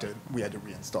turned out to we had to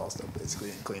reinstall stuff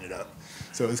basically and clean it up.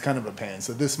 So it was kind of a pain.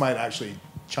 So this might actually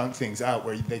chunk things out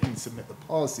where they can submit the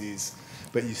policies,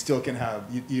 but you still can have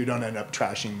you don't end up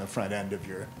trashing the front end of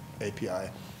your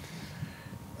API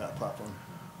platform.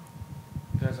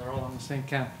 You guys are all on the same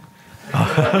camp. These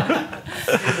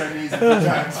are easy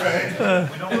times, right?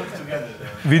 We don't work together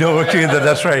though. We don't work together,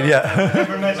 that's right, yeah.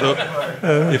 Never met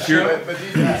before. If you're, But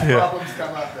these problems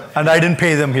come up though. And I didn't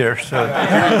pay them here, so.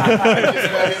 I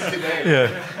just met him today.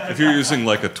 Yeah. if you're using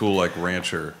like a tool like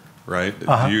Rancher, right?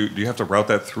 Do you have to route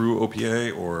that through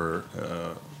OPA or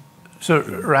So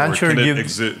Rancher or can it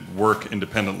gives. work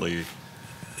independently?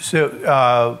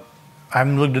 So I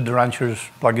haven't looked at the Rancher's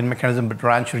plugin mechanism, but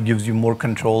Rancher gives you more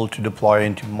control to deploy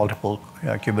into multiple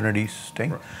Kubernetes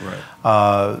things.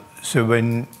 Right. So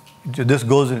when this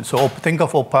goes in. So think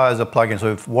of OPA as a plugin.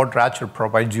 So if what Rancher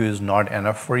provides you is not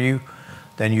enough for you,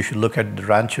 then you should look at the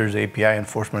Rancher's API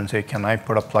enforcement and say, can I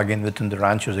put a plugin within the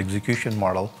Rancher's execution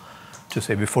model to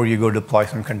say before you go deploy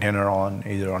some container on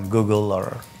either on Google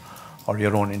or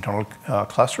your own internal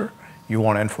cluster, you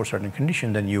want to enforce certain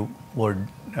condition, then you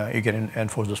can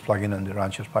enforce this plugin in the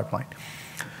Rancher's pipeline.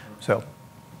 So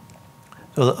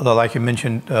like you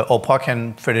mentioned, OPA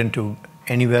can fit into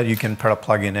anywhere you can put a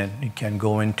plugin in. It can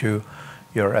go into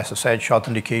your SSH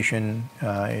authentication.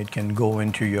 It can go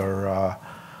into your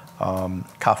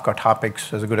Kafka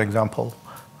topics as a good example.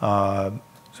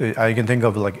 So I can think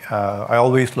of I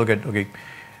always look at, okay,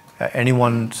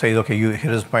 anyone says, okay,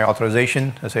 here's my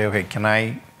authorization. I say, okay, can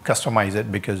I customize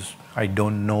it because I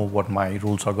don't know what my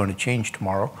rules are going to change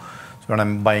tomorrow. So when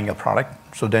I'm buying a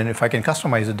product, so then if I can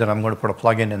customize it, then I'm going to put a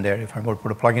plugin in there. If I'm going to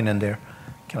put a plugin in there,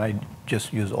 can I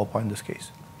just use OPA in this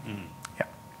case? Mm-hmm. Yeah.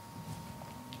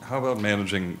 How about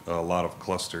managing a lot of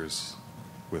clusters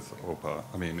with OPA?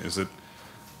 I mean, is it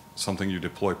something you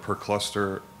deploy per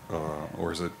cluster,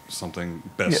 or is it something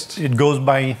best? Yeah, it goes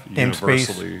by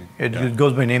namespace. It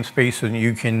goes by namespace, and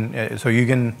you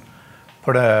can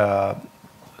put a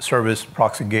service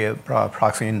proxy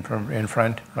in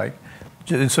front, right?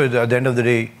 So at the end of the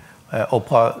day,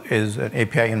 OPA is an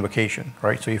API invocation,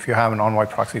 right? So if you have an Envoy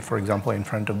proxy, for example, in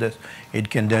front of this, it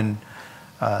can then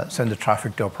send the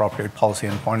traffic to appropriate policy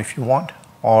endpoint if you want,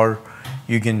 or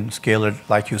you can scale it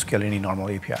like you scale any normal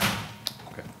API.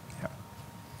 Okay. Yeah.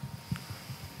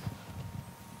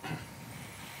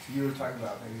 So you were talking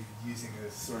about maybe using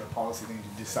this sort of policy thing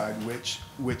to decide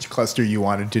which cluster you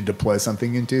wanted to deploy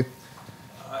something into,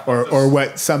 or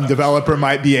what some developer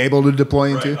might be able to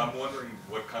deploy into. I'm wondering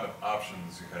what kind of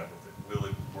options you have with it. Will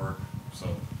it work?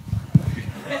 So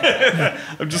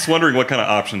I'm just wondering what kind of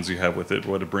options you have with it,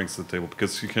 what it brings to the table,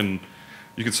 because you can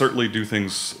certainly do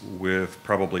things with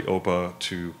probably OPA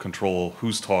to control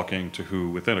who's talking to who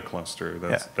within a cluster.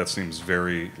 That seems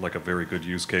like a very good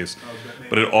use case.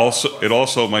 But it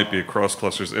also might be across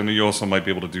clusters, and you also might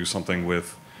be able to do something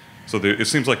with. So it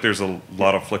seems like there's a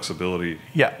lot of flexibility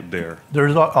there.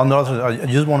 There's on the other side, I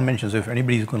just want to mention, so if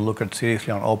anybody's going to look at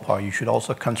seriously on OPA, you should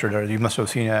also consider, you must have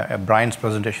seen Brian's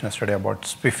presentation yesterday about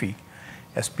SPIFFE,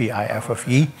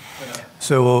 SPIFFE.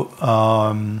 So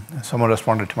someone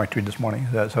responded to my tweet this morning.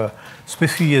 So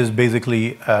SPIFFE is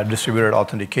basically distributed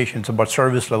authentication. It's about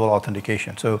service level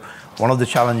authentication. So one of the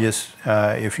challenges,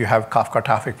 if you have Kafka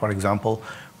traffic, for example,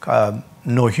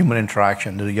 no human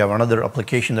interaction. You have another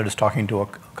application that is talking to a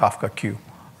Kafka queue,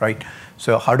 right?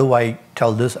 So how do I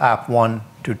tell this app 1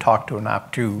 to talk to an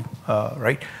app 2,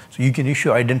 right? So you can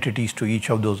issue identities to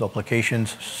each of those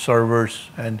applications,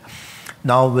 servers, and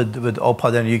now with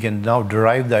OPA, then you can now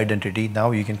derive the identity.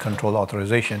 Now you can control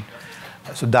authorization.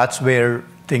 So that's where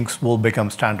things will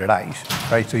become standardized,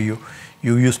 right? So you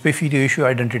use SPIFFE to issue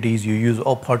identities, you use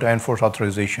OPA to enforce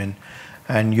authorization,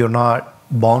 and you're not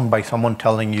bound by someone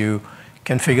telling you,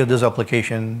 configure this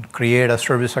application, create a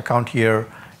service account here,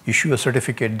 issue a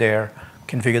certificate there,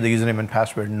 configure the username and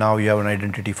password. Now you have an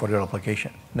identity for your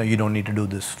application. Now you don't need to do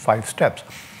this 5 steps.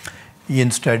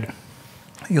 Instead,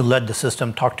 you let the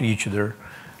system talk to each other,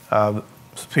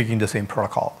 speaking the same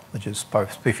protocol, which is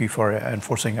SPIFFE for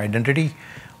enforcing identity,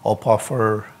 OPA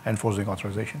for enforcing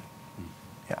authorization.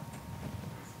 Yeah.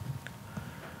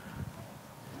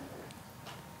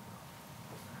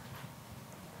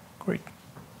 Great.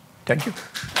 Thank you.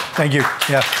 Thank you.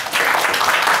 Yeah.